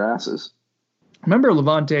saved their asses. Remember,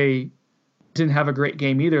 Levante didn't have a great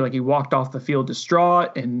game either. Like he walked off the field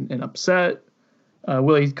distraught and upset.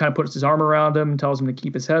 Willie kind of puts his arm around him and tells him to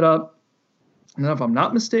keep his head up. And if I'm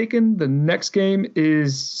not mistaken, the next game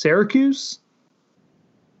is Syracuse.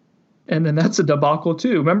 And then that's a debacle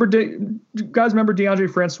too. Remember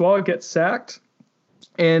DeAndre Francois gets sacked?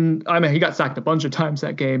 And I mean, he got sacked a bunch of times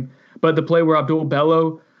that game. But the play where Abdul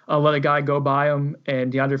Bello let a guy go by him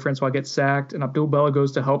and DeAndre Francois gets sacked and Abdul Bello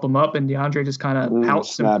goes to help him up and DeAndre just kind of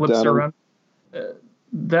pouts and flips around.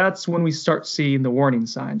 That's when we start seeing the warning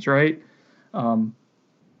signs, right? And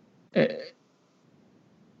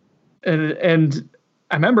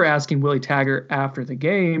I remember asking Willie Taggart after the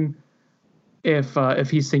game if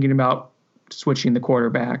he's thinking about switching the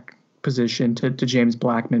quarterback position to James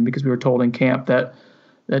Blackman, because we were told in camp that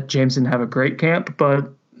James didn't have a great camp,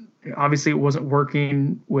 but obviously it wasn't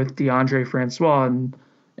working with DeAndre Francois, and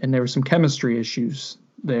there were some chemistry issues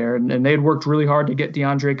there, and they had worked really hard to get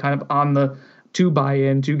DeAndre kind of on to buy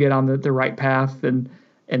in, to get on the right path, and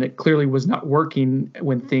it clearly was not working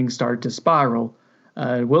when things started to spiral.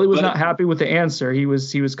 Willie was not happy with the answer. He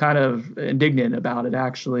was kind of indignant about it,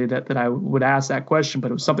 actually, that I would ask that question,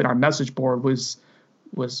 but it was something our message board was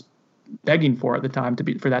begging for at the time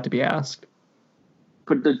for that to be asked.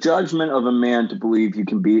 But the judgment of a man to believe you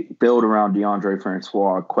can build around DeAndre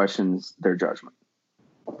Francois questions their judgment.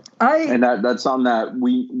 And that's something that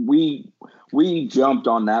we jumped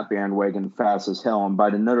on that bandwagon fast as hell. And by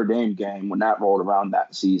the Notre Dame game, when that rolled around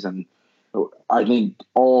that season, I think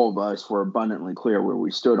all of us were abundantly clear where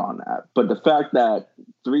we stood on that. But the fact that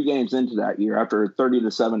 3 games into that year, after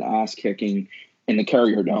 30-7 ass kicking in the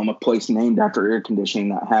Carrier Dome, a place named after air conditioning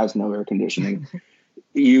that has no air conditioning,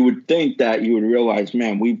 you would think that you would realize,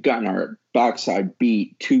 man, we've gotten our backside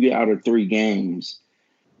beat 2 out of 3 games.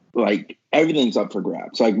 Like, everything's up for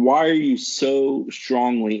grabs. Like, why are you so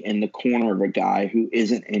strongly in the corner of a guy who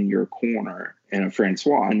isn't in your corner in a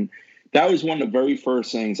Francois? And that was one of the very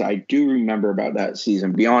first things I do remember about that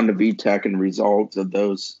season, beyond the VTech and results of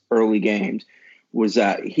those early games, was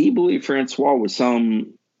that he believed Francois was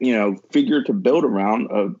some, figure to build around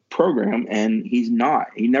a program, and he's not.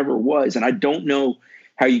 He never was. And I don't know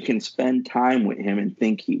how you can spend time with him and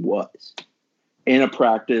think he was. In a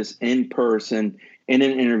practice, in person, in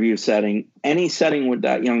an interview setting, any setting with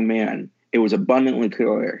that young man, it was abundantly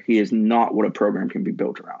clear he is not what a program can be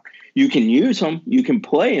built around. You can use him, you can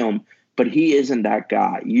play him, but he isn't that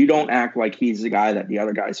guy. You don't act like he's the guy that the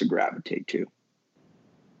other guys would gravitate to.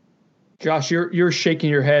 Josh, you're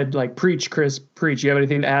shaking your head like, preach, Chris, preach. You have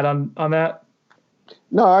anything to add on that?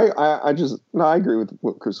 No, I agree with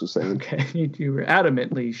what Chris was saying. Okay, you were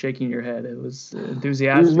adamantly shaking your head. It was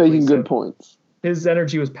enthusiastic. He was making good points. His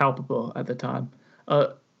energy was palpable at the time.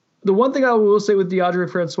 The one thing I will say with Deondre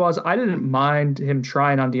Francois, I didn't mind him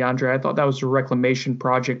trying on DeAndre. I thought that was a reclamation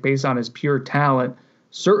project based on his pure talent,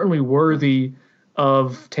 certainly worthy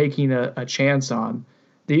of taking a chance on.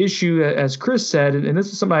 The issue, as Chris said, and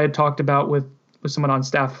this is something I had talked about with someone on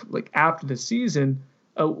staff like after the season,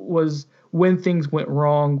 was when things went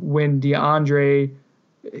wrong, when DeAndre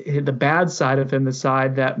hit the bad side of him, the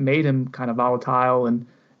side that made him kind of volatile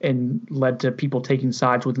and led to people taking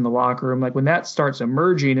sides within the locker room. Like when that starts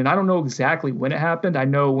emerging, and I don't know exactly when it happened. I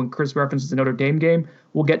know when Chris references the Notre Dame game,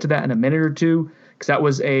 we'll get to that in a minute or two, because that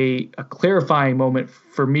was a clarifying moment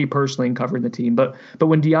for me personally in covering the team. But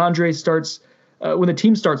when DeAndre starts, when the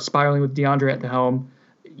team starts spiraling with DeAndre at the helm,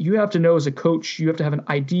 you have to know as a coach, you have to have an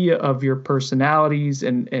idea of your personalities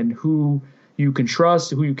and who you can trust,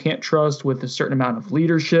 who you can't trust with a certain amount of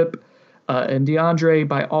leadership. And DeAndre,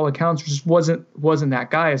 by all accounts, just wasn't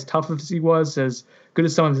that guy. As tough as he was, as good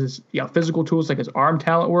as some of his physical tools, like his arm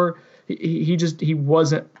talent were, he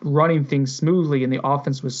wasn't running things smoothly, and the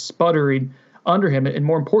offense was sputtering under him. And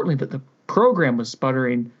more importantly, that the program was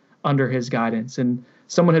sputtering under his guidance. And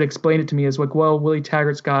someone had explained it to me as like, well, Willie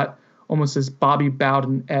Taggart's got almost this Bobby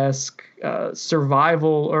Bowden-esque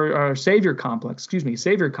survival or savior complex.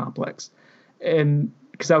 And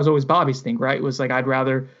because that was always Bobby's thing, right? It was like, I'd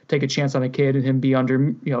rather take a chance on a kid and him be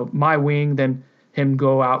under, my wing than him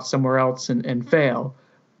go out somewhere else and fail.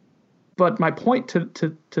 But my point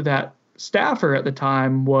to that staffer at the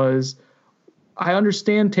time was, I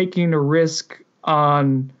understand taking a risk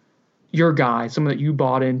on your guy, someone that you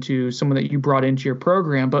bought into, someone that you brought into your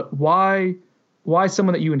program, but why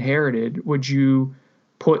someone that you inherited would you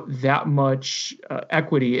put that much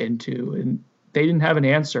equity into? And they didn't have a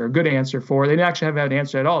good answer for it. They didn't actually have an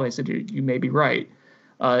answer at all. They said, you may be right.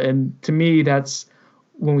 And to me, that's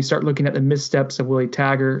when we start looking at the missteps of Willie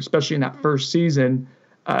Taggart, especially in that first season,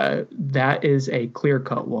 that is a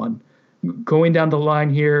clear-cut one. Going down the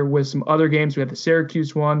line here with some other games, we had the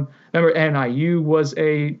Syracuse one. Remember, NIU was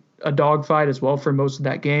a dogfight as well for most of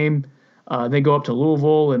that game. They go up to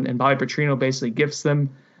Louisville, and Bobby Petrino basically gifts them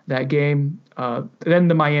that game. Then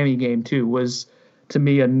the Miami game, too, was, to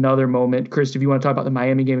me, another moment. Chris, if you want to talk about the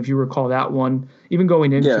Miami game, if you recall that one, even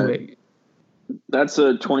going into it. That's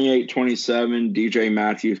a 28-27 DJ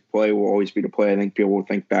Matthews play will always be the play I think people will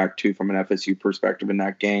think back to from an FSU perspective in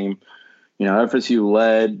that game. FSU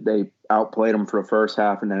led, they outplayed them for the first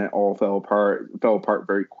half, and then it all fell apart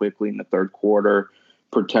very quickly in the third quarter.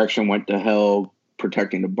 Protection went to hell.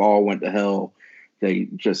 Protecting the ball went to hell. They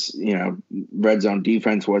just, red zone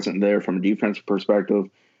defense wasn't there from a defensive perspective.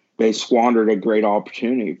 They squandered a great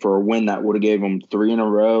opportunity for a win that would have gave them 3 in a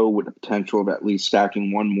row with the potential of at least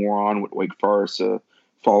stacking one more on with Wake Forest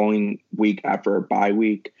following week after a bye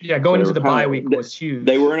week. Yeah, going into the bye week was huge.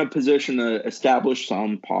 They were in a position to establish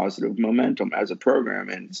some positive momentum as a program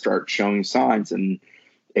and start showing signs, and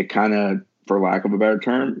it kind of, for lack of a better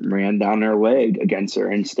term, ran down their leg against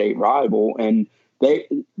their in-state rival. And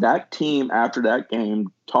that team, after that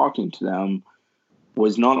game, talking to them,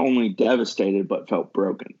 was not only devastated but felt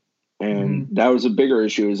broken. And that was a bigger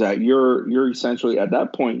issue, is that you're essentially, at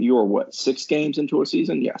that point, you were 6 games into a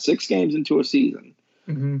season? Yeah, 6 games into a season.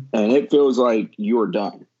 And it feels like you're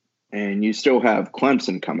done. And you still have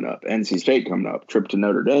Clemson coming up, NC State coming up, trip to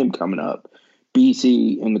Notre Dame coming up,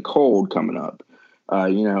 BC in the cold coming up.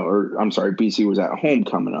 BC was at home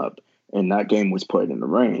coming up, and that game was played in the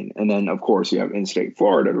rain. And then, of course, you have in-state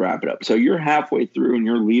Florida to wrap it up. So you're halfway through, and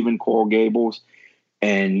you're leaving Coral Gables,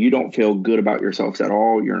 and you don't feel good about yourselves at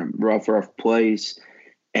all. You're in a rough place.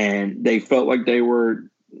 And they felt like they were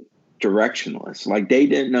directionless. Like they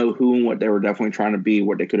didn't know who and what they were definitely trying to be,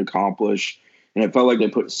 what they could accomplish. And it felt like they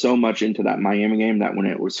put so much into that Miami game that when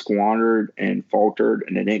it was squandered and faltered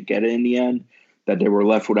and they didn't get it in the end, that they were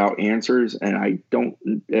left without answers. And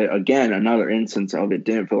again, another instance of it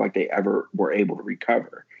didn't feel like they ever were able to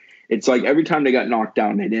recover. It's like every time they got knocked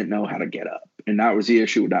down, they didn't know how to get up. And that was the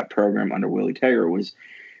issue with that program under Willie Taggart, was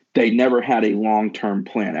they never had a long-term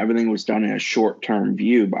plan. Everything was done in a short-term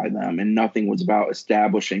view by them, and nothing was about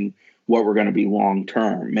establishing what we're going to be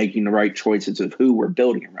long-term, making the right choices of who we're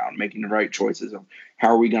building around, making the right choices of how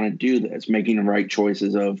are we going to do this, making the right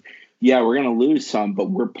choices of, yeah, we're going to lose some,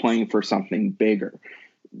 but we're playing for something bigger.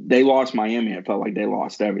 They lost Miami. It felt like they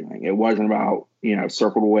lost everything. It wasn't about,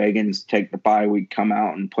 circle the wagons, take the bye week, come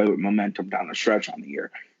out and play with momentum down the stretch on the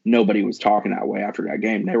year. Nobody was talking that way after that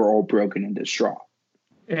game. They were all broken and distraught.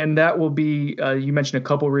 And that will be, you mentioned a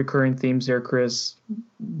couple recurring themes there, Chris.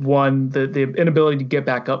 One, the inability to get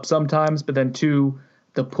back up sometimes, but then 2,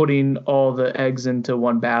 the putting all the eggs into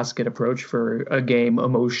one basket approach for a game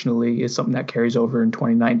emotionally is something that carries over in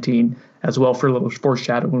 2019 as well, for a little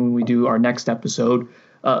foreshadowing when we do our next episode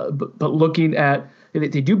But looking at, they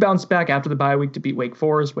do bounce back after the bye week to beat Wake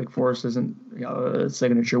Forest. Wake Forest isn't a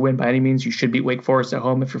signature win by any means. You should beat Wake Forest at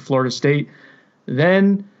home if you're Florida State.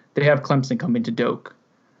 Then they have Clemson coming to Doak.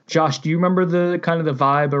 Josh, do you remember the kind of the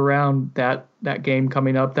vibe around that game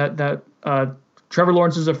coming up? That Trevor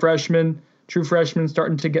Lawrence is a freshman, true freshman,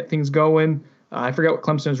 starting to get things going. I forget what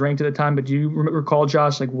Clemson was ranked at the time, but do you recall,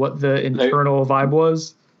 Josh, like what the internal vibe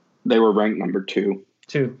was? They were ranked number 2.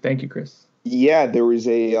 2. Thank you, Chris. Yeah, there was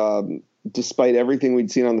despite everything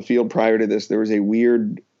we'd seen on the field prior to this, there was a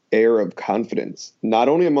weird air of confidence, not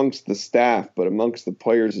only amongst the staff, but amongst the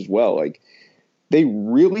players as well. Like, they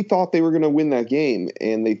really thought they were going to win that game,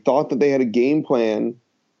 and they thought that they had a game plan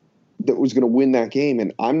that was going to win that game.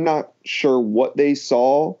 And I'm not sure what they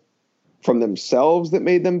saw from themselves that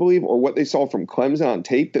made them believe, or what they saw from Clemson on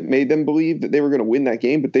tape that made them believe that they were going to win that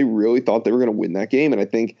game, but they really thought they were going to win that game. And I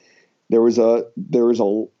think there was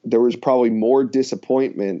probably more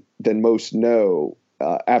disappointment than most know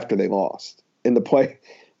after they lost. And the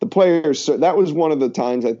players, so that was one of the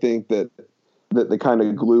times I think that the kind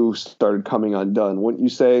of glue started coming undone, wouldn't you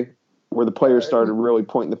say? Where the players started really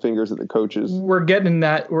pointing the fingers at the coaches. We're getting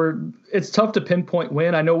that. It's tough to pinpoint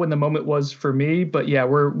when. I know when the moment was for me, but yeah,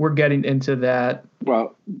 we're getting into that.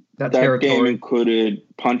 Well, that game included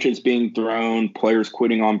punches being thrown, players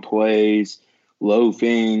quitting on plays,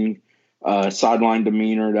 loafing, sideline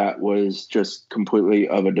demeanor that was just completely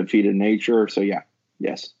of a defeated nature. So yeah,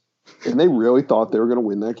 yes. And they really thought they were going to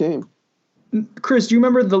win that game. Chris, do you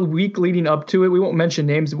remember the week leading up to it? We won't mention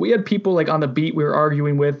names. But we had people like on the beat we were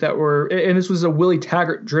arguing with that were, and this was a Willie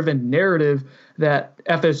Taggart-driven narrative that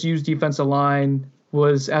FSU's defensive line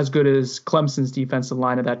was as good as Clemson's defensive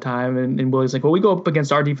line at that time. And Willie's like, well, we go up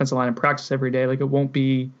against our defensive line in practice every day. Like it won't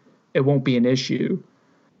be an issue.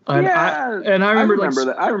 And I remember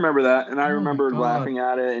that. I remember that, and I remember laughing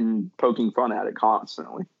at it and poking fun at it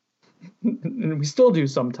constantly. And we still do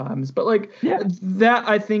sometimes, but that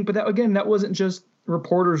I think, but that wasn't just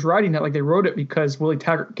reporters writing that. Like they wrote it because Willie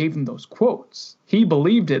Taggart gave them those quotes. He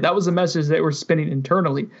believed it. That was the message they were spinning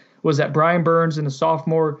internally, was that Brian Burns and the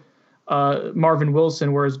sophomore Marvin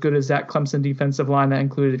Wilson were as good as that Clemson defensive line. That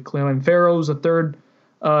included Clelin Ferrell was a third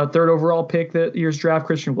overall pick that year's draft.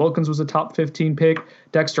 Christian Wilkins was a top 15 pick.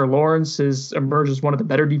 Dexter Lawrence has emerged as one of the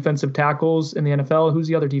better defensive tackles in the NFL. Who's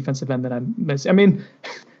the other defensive end that I missed? I mean,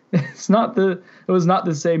 it was not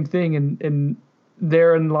the same thing, and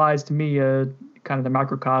therein lies to me kind of the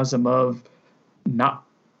microcosm of not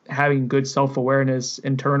having good self-awareness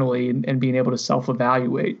internally and being able to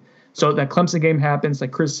self-evaluate. So that Clemson game happens,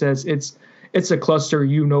 like Chris says, it's a cluster,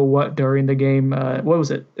 during the game. What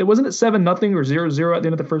was it? It wasn't 7-0 or 0-0 at the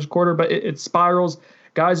end of the first quarter, but it spirals.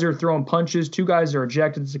 Guys are throwing punches. 2 guys are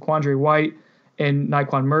ejected. Zaquandre White and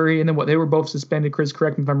Nyquan Murray, and then they were both suspended. Chris,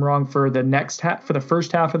 correct me if I'm wrong, for the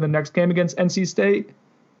first half of the next game against NC State.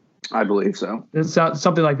 I believe so. It's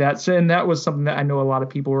something like that. So, and that was something that I know a lot of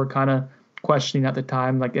people were kind of questioning at the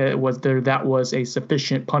time. Like that was a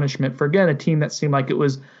sufficient punishment for, again, a team that seemed like it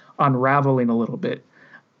was unraveling a little bit.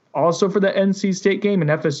 Also for the NC State game, and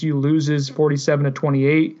FSU loses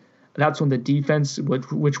 47-28. That's when the defense,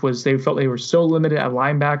 which was, they felt they were so limited at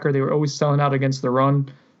linebacker, they were always selling out against the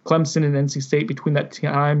run. Clemson and NC State, between that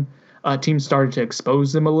time, teams started to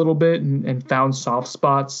expose them a little bit and found soft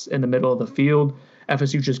spots in the middle of the field.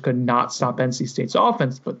 FSU just could not stop NC State's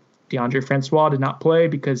offense, but DeAndre Francois did not play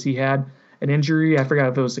because he had an injury. I forgot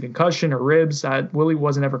if it was a concussion or ribs. Willie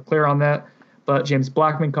wasn't ever clear on that, but James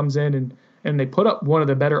Blackman comes in and they put up one of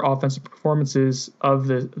the better offensive performances of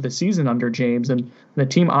the season under James, and the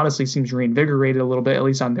team honestly seems reinvigorated a little bit, at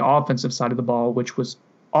least on the offensive side of the ball, which was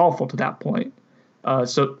awful to that point.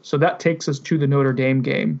 So that takes us to the Notre Dame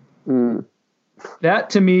game. That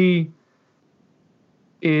to me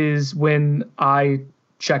is when I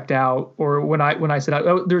checked out, or when I said,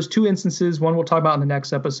 there's 2 instances. One we'll talk about in the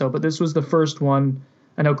next episode, but this was the first one.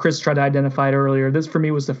 I know Chris tried to identify it earlier. This for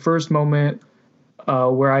me was the first moment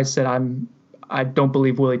where I said, I don't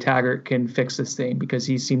believe Willie Taggart can fix this thing, because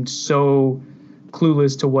he seemed so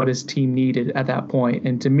clueless to what his team needed at that point.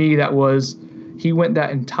 And to me, that was, he went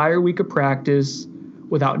that entire week of practice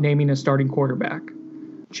without naming a starting quarterback.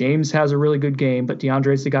 James has a really good game, but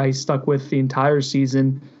DeAndre's the guy he's stuck with the entire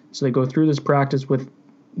season. So they go through this practice with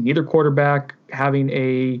neither quarterback having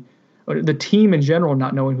the team in general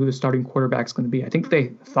not knowing who the starting quarterback's going to be. I think they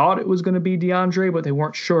thought it was going to be DeAndre, but they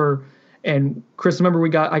weren't sure. And Chris, remember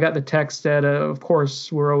I got the text that, of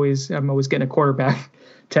course, I'm always getting a quarterback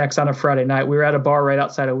text on a Friday night. We were at a bar right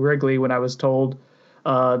outside of Wrigley when I was told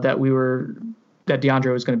that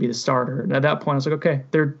DeAndre was going to be the starter. And at that point, I was like, okay,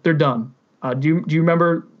 they're done. Do you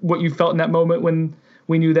remember what you felt in that moment when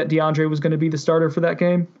we knew that DeAndre was going to be the starter for that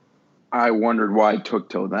game? I wondered why it took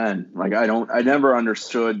till then. Like, I never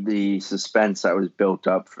understood the suspense that was built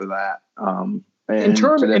up for that.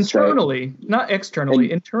 Internally, not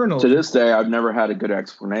externally, internally. To this day, I've never had a good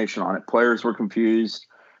explanation on it. Players were confused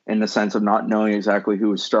in the sense of not knowing exactly who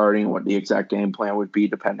was starting, what the exact game plan would be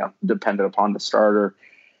dependent upon the starter.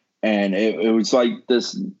 And it was like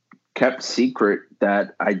this kept secret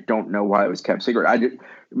that I don't know why it was kept secret.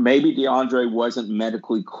 Maybe DeAndre wasn't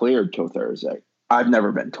medically cleared till Thursday. I've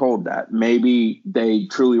never been told that. Maybe they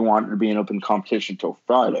truly wanted to be in open competition till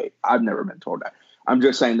Friday. I've never been told that. I'm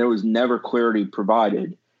just saying there was never clarity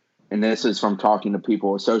provided. And this is from talking to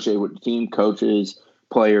people associated with the team, coaches,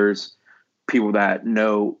 players, people that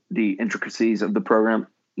know the intricacies of the program.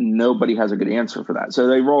 Nobody has a good answer for that. So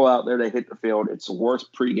they roll out there, they hit the field. It's the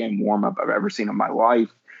worst pregame warm-up I've ever seen in my life.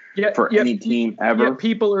 Any team ever. Yeah,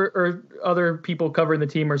 people or other people covering the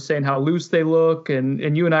team are saying how loose they look,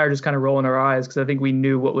 and you and I are just kind of rolling our eyes because I think we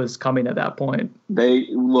knew what was coming at that point. They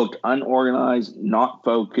looked unorganized, not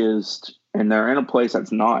focused, and they're in a place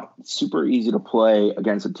that's not super easy to play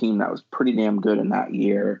against a team that was pretty damn good in that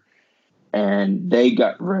year. And they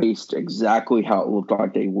got raced exactly how it looked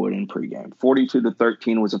like they would in pregame.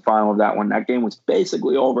 42-13 was the final of that one. That game was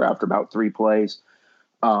basically over after about 3 plays.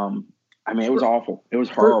 I mean, it was awful. It was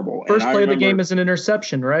horrible. First play of the game is an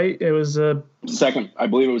interception, right? It was a second. I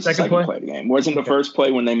believe it was the second play of the game. Wasn't the first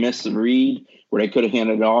play when they missed the read where they could have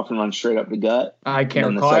handed it off and run straight up the gut? I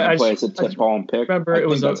can't recall. The second play is a tip ball and pick.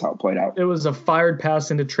 Remember, that's how it played out. It was a fired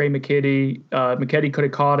pass into Trey McKitty. McKitty could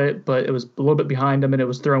have caught it, but it was a little bit behind him, and it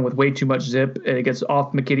was thrown with way too much zip, and it gets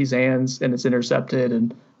off McKitty's hands, and it's intercepted,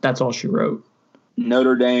 and that's all she wrote.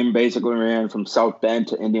 Notre Dame basically ran from South Bend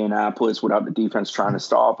to Indianapolis without the defense trying to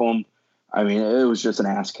stop them. I mean, it was just an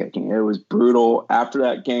ass kicking. It was brutal. After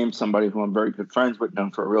that game, somebody who I'm very good friends with,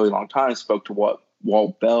 known for a really long time, spoke to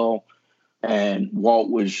Walt Bell, and Walt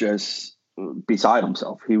was just beside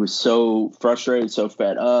himself. He was so frustrated, so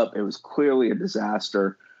fed up. It was clearly a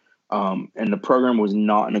disaster, and the program was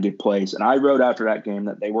not in a good place. And I wrote after that game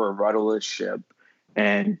that they were a rudderless ship.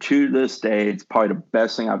 And to this day, it's probably the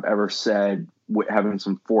best thing I've ever said, with having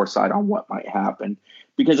some foresight on what might happen.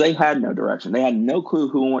 Because they had no direction. They had no clue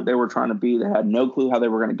who and what they were trying to be. They had no clue how they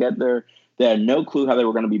were going to get there. They had no clue how they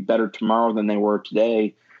were going to be better tomorrow than they were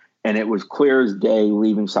today. And it was clear as day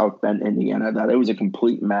leaving South Bend, Indiana, that it was a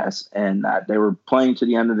complete mess and that they were playing to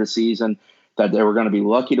the end of the season, that they were going to be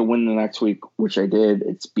lucky to win the next week, which they did.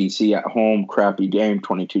 It's BC at home, crappy game,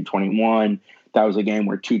 22-21. That was a game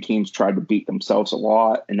where 2 teams tried to beat themselves a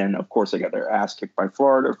lot. And then, of course, they got their ass kicked by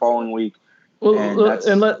Florida the following week. Well,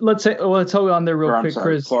 and let's tell you on there real quick,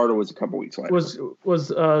 Chris. Florida was a couple weeks later.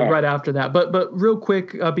 Was right after that, but real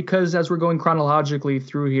quick, because as we're going chronologically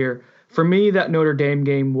through here, for me that Notre Dame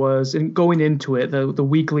game was, and going into it, the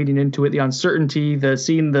week leading into it, the uncertainty,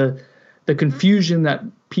 seeing the confusion that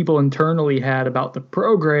people internally had about the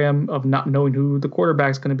program of not knowing who the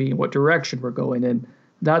quarterback's going to be and what direction we're going in.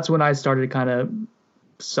 That's when I started to kind of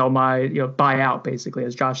sell my buy out, basically,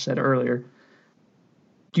 as Josh said earlier.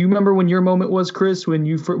 Do you remember when your moment was, Chris, when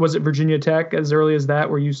was it Virginia Tech, as early as that,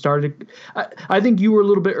 where you started? I think you were a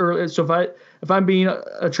little bit early. So if I'm being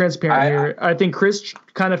transparent here, I think Chris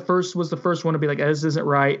kind of was the first one to be like, this isn't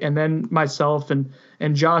right. And then myself and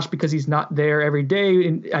Josh, because he's not there every day.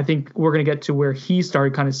 And I think we're going to get to where he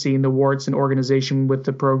started kind of seeing the warts and organization with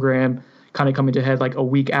the program kind of coming to head like a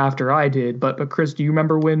week after I did. But Chris, do you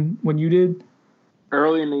remember when you did?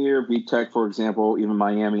 Early in the year, VTech, for example, even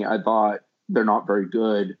Miami, I thought, they're not very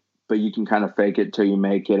good, but you can kind of fake it till you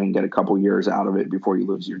make it and get a couple years out of it before you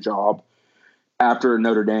lose your job. After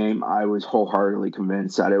Notre Dame, I was wholeheartedly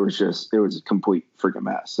convinced that it was a complete freaking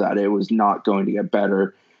mess, that it was not going to get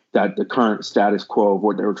better, that the current status quo of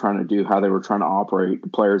what they were trying to do, how they were trying to operate, the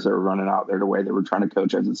players that were running out there, the way they were trying to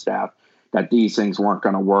coach as a staff, that these things weren't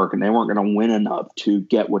going to work and they weren't going to win enough to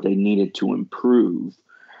get what they needed to improve.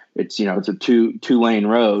 It's a two-lane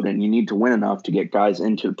road, and you need to win enough to get guys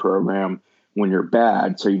into the program when you're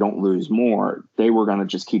bad, so you don't lose more. They were going to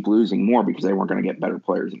just keep losing more because they weren't going to get better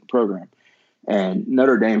players in the program. And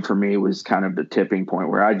Notre Dame for me was kind of the tipping point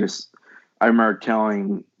where I remember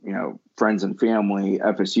telling, friends and family,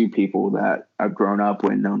 FSU people that I've grown up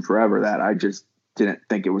with, known forever, that I just didn't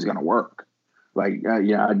think it was going to work. Like,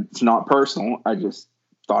 it's not personal. I just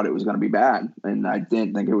thought it was going to be bad, and I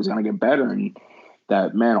didn't think it was going to get better. And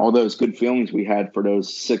that, man, all those good feelings we had for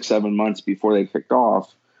those 6-7 months before they kicked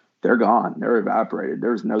off, they're gone. They're evaporated.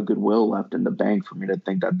 There's no goodwill left in the bank for me to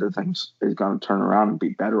think that the thing is going to turn around and be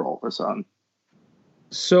better all of a sudden.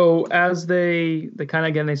 So as they kind of,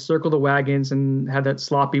 again, they circle the wagons and had that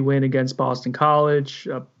sloppy win against Boston College,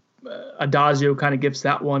 Adazio kind of gives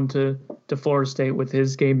that one to Florida State with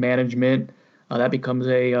his game management. That becomes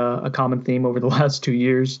a common theme over the last 2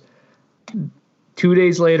 years. 2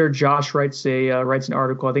 days later, Josh writes an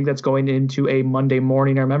article. I think that's going into a Monday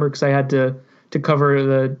morning. I remember because I had to cover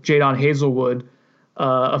the Jadon Haselwood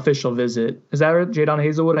official visit. Is that right? Jadon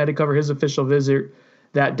Haselwood? I had to cover his official visit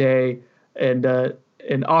that day, and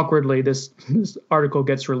awkwardly, this article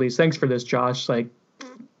gets released. Thanks for this, Josh. Like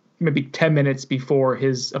maybe 10 minutes before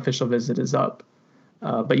his official visit is up.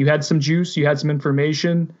 But you had some juice. You had some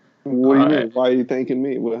information. What do you mean? Why are you thanking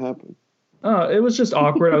me? What happened? It was just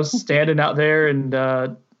awkward. I was standing out there, and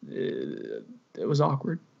it was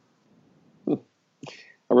awkward. I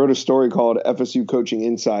wrote a story called FSU Coaching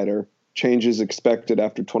Insider, Changes Expected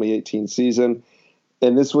After 2018 Season.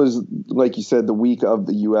 And this was, like you said, the week of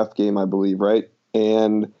the UF game, I believe, right?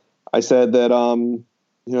 And I said that,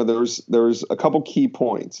 there was a couple key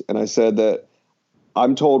points. And I said that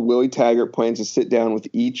I'm told Willie Taggart plans to sit down with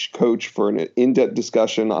each coach for an in-depth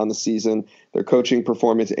discussion on the season, their coaching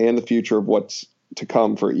performance, and the future of what's to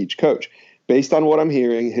come for each coach. Based on what I'm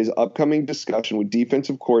hearing, his upcoming discussion with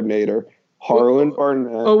defensive coordinator Harlan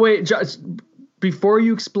Barnett. Oh, wait, Josh, before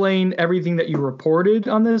you explain everything that you reported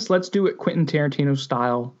on this, let's do it Quentin Tarantino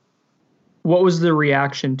style. What was the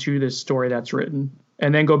reaction to this story that's written?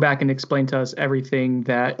 And then go back and explain to us everything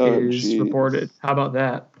that is reported. How about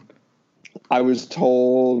that? I was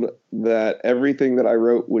told that everything that I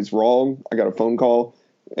wrote was wrong. I got a phone call,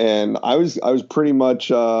 and I was pretty much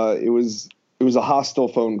it was a hostile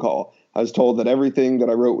phone call. I was told that everything that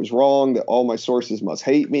I wrote was wrong, that all my sources must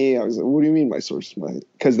hate me. I was like, what do you mean my sources must hate?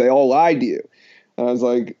 Because they all lied to you. And I was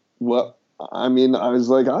like, well,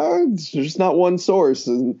 there's just not one source.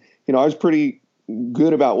 And, I was pretty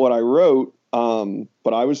good about what I wrote.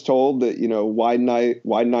 But I was told that, why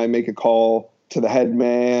didn't I make a call to the head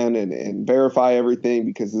man and verify everything,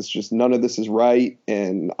 because none of this is right.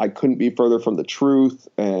 And I couldn't be further from the truth,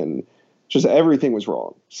 and just everything was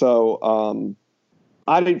wrong. So,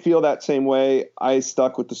 I didn't feel that same way. I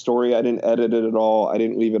stuck with the story. I didn't edit it at all. I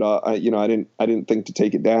didn't leave it up. I didn't think to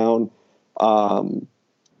take it down.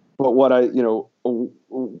 But what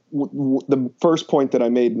the first point that I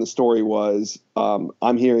made in the story was,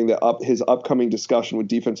 I'm hearing that his upcoming discussion with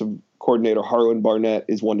defensive coordinator Harlan Barnett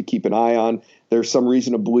is one to keep an eye on. There's some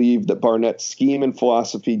reason to believe that Barnett's scheme and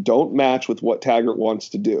philosophy don't match with what Taggart wants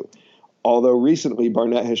to do. Although recently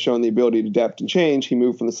Barnett has shown the ability to adapt and change, he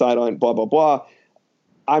moved from the sideline, blah, blah, blah.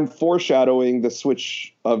 I'm foreshadowing the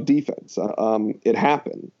switch of defense. It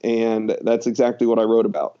happened, and that's exactly what I wrote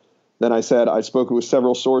about. Then I said, I've spoken with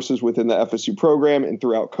several sources within the FSU program and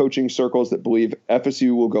throughout coaching circles that believe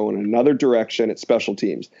FSU will go in another direction at special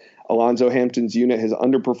teams. Alonzo Hampton's unit has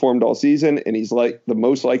underperformed all season, and he's the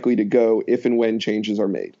most likely to go if and when changes are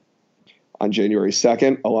made. On January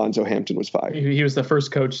 2nd, Alonzo Hampton was fired. He was the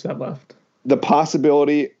first coach that left. The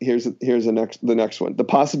possibility, here's the next one. The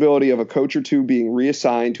possibility of a coach or two being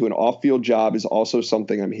reassigned to an off-field job is also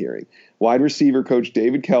something I'm hearing. Wide receiver coach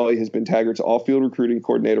David Kelly has been Taggart's off-field recruiting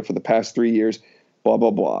coordinator for the past 3 years, blah, blah,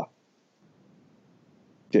 blah.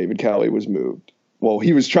 David Kelly was moved. Well,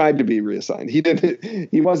 he was trying to be reassigned.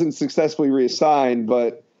 He wasn't successfully reassigned,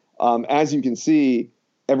 but as you can see,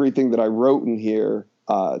 everything that I wrote in here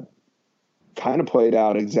kind of played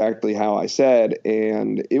out exactly how I said.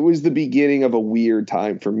 And it was the beginning of a weird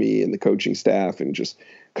time for me and the coaching staff and just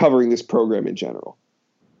covering this program in general.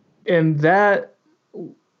 And that's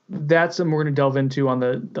something we're going to delve into on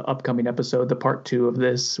the upcoming episode, the part 2 of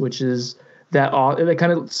this, which is that it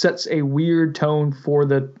kind of sets a weird tone for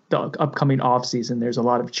the upcoming off season. There's a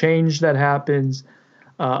lot of change that happens,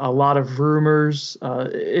 a lot of rumors.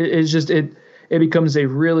 It becomes a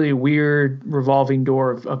really weird revolving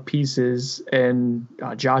door of pieces, and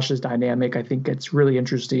Josh's dynamic, I think, gets really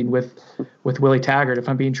interesting with Willie Taggart. If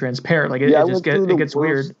I'm being transparent, it gets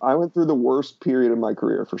weird. I went through the worst period of my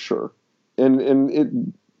career for sure,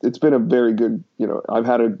 and it's been a very good. I've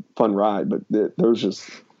had a fun ride, but it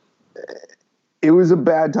was a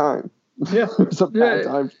bad time. Yeah, it was a bad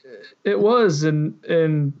time. It was,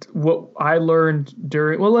 and what I learned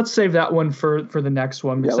during. Well, let's save that one for the next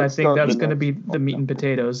one, because I think that's going to be the meat and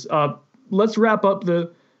potatoes. Let's wrap up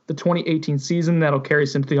the 2018 season. That'll carry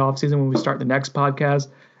us into the off season when we start the next podcast.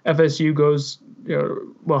 FSU goes,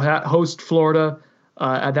 host Florida.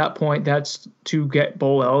 At that point, that's to get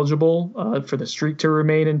bowl eligible for the streak to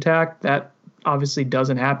remain intact. That obviously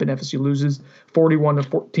doesn't happen. FSU loses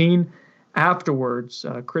 41-14. Afterwards,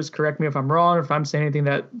 Chris, correct me if I'm wrong, or if I'm saying anything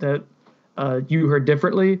that you heard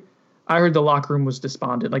differently. I heard the locker room was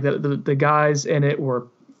despondent. Like the guys in it were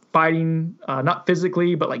fighting, not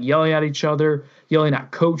physically, but like yelling at each other, yelling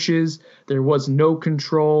at coaches. There was no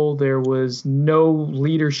control. There was no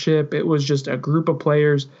leadership. It was just a group of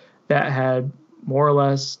players that had more or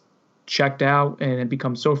less checked out and had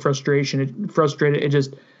become so frustrated.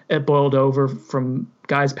 It boiled over from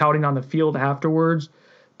guys pouting on the field afterwards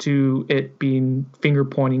to it being finger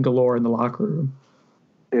pointing galore in the locker room.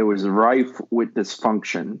 It was rife with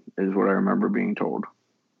dysfunction, is what I remember being told.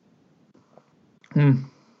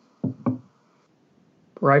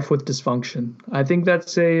 Rife with dysfunction. I think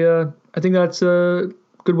that's a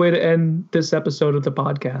good way to end this episode of the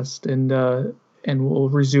podcast, and we'll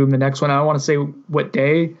resume the next one. I don't want to say what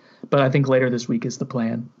day, but I think later this week is the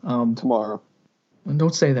plan. Tomorrow.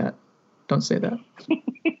 Don't say that. Don't say that.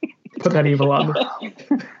 Put that evil on me.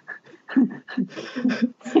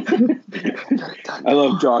 I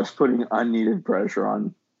love Josh putting unneeded pressure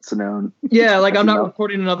on Sonnone. Yeah, like I'm not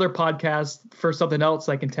recording another podcast for something else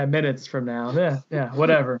like in 10 minutes from now. Yeah,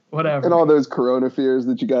 whatever. And all those corona fears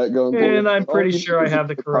that you got going. And I'm pretty sure I have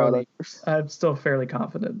the corona. I'm still fairly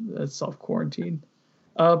confident that self-quarantine.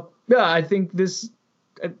 I think this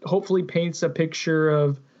hopefully paints a picture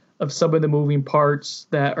of some of the moving parts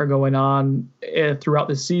that are going on throughout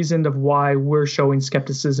the season of why we're showing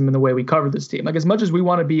skepticism in the way we cover this team. Like, as much as we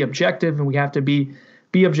want to be objective, and we have to be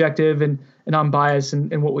objective and unbiased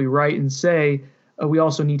in what we write and say, we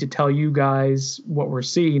also need to tell you guys what we're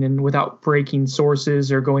seeing, and without breaking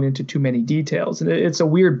sources or going into too many details. And it's a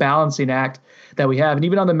weird balancing act that we have. And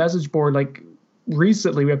even on the message board, like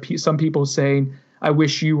recently, we have some people saying, I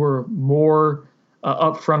wish you were more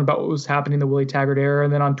upfront about what was happening in the Willie Taggart era.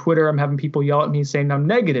 And then on Twitter, I'm having people yell at me saying I'm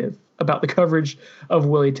negative about the coverage of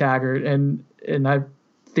Willie Taggart. And I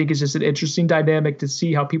think it's just an interesting dynamic to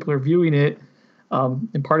see how people are viewing it.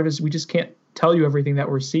 And part of it is we just can't tell you everything that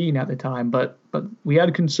we're seeing at the time. But we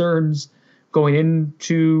had concerns going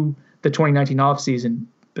into the 2019 offseason.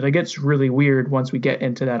 But it gets really weird once we get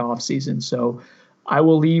into that offseason. So I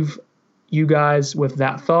will leave you guys with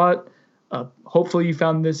that thought. Hopefully you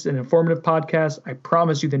found this an informative podcast. I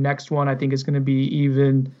promise you the next one I think is going to be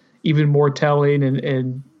even more telling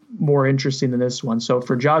and more interesting than this one. So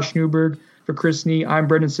for Josh Newberg, for Chris Nee, I'm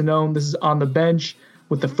Brendan Sonnone. This is On the Bench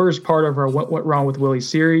with the first part of our What Went Wrong with Willie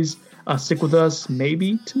series. Stick with us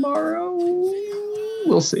maybe tomorrow.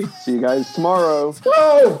 We'll see. See you guys tomorrow.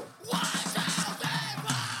 Whoa!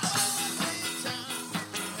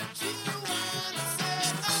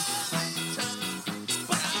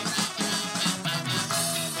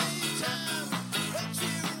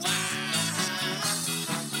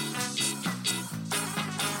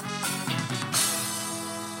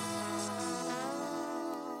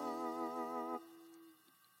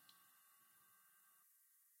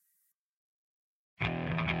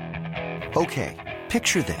 Okay,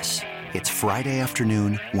 picture this. It's Friday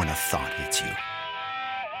afternoon when a thought hits you.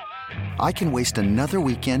 I can waste another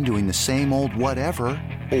weekend doing the same old whatever,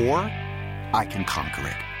 or I can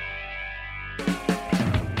conquer it.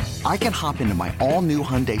 I can hop into my all-new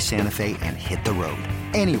Hyundai Santa Fe and hit the road.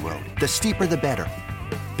 Any road. The steeper, the better.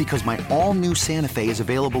 Because my all-new Santa Fe is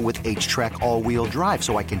available with H-Track all-wheel drive,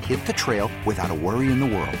 so I can hit the trail without a worry in the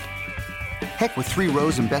world. Heck, with 3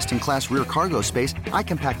 rows and best-in-class rear cargo space, I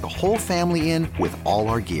can pack the whole family in with all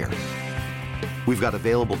our gear. We've got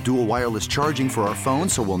available dual wireless charging for our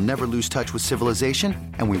phones, so we'll never lose touch with civilization,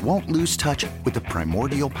 and we won't lose touch with the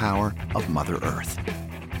primordial power of Mother Earth.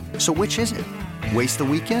 So which is it? Waste the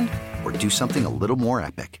weekend or do something a little more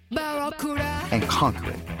epic? And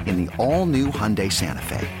conquer it in the all-new Hyundai Santa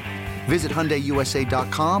Fe. Visit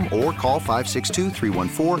HyundaiUSA.com or call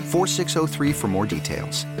 562-314-4603 for more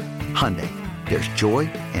details. Hyundai. There's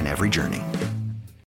joy in every journey.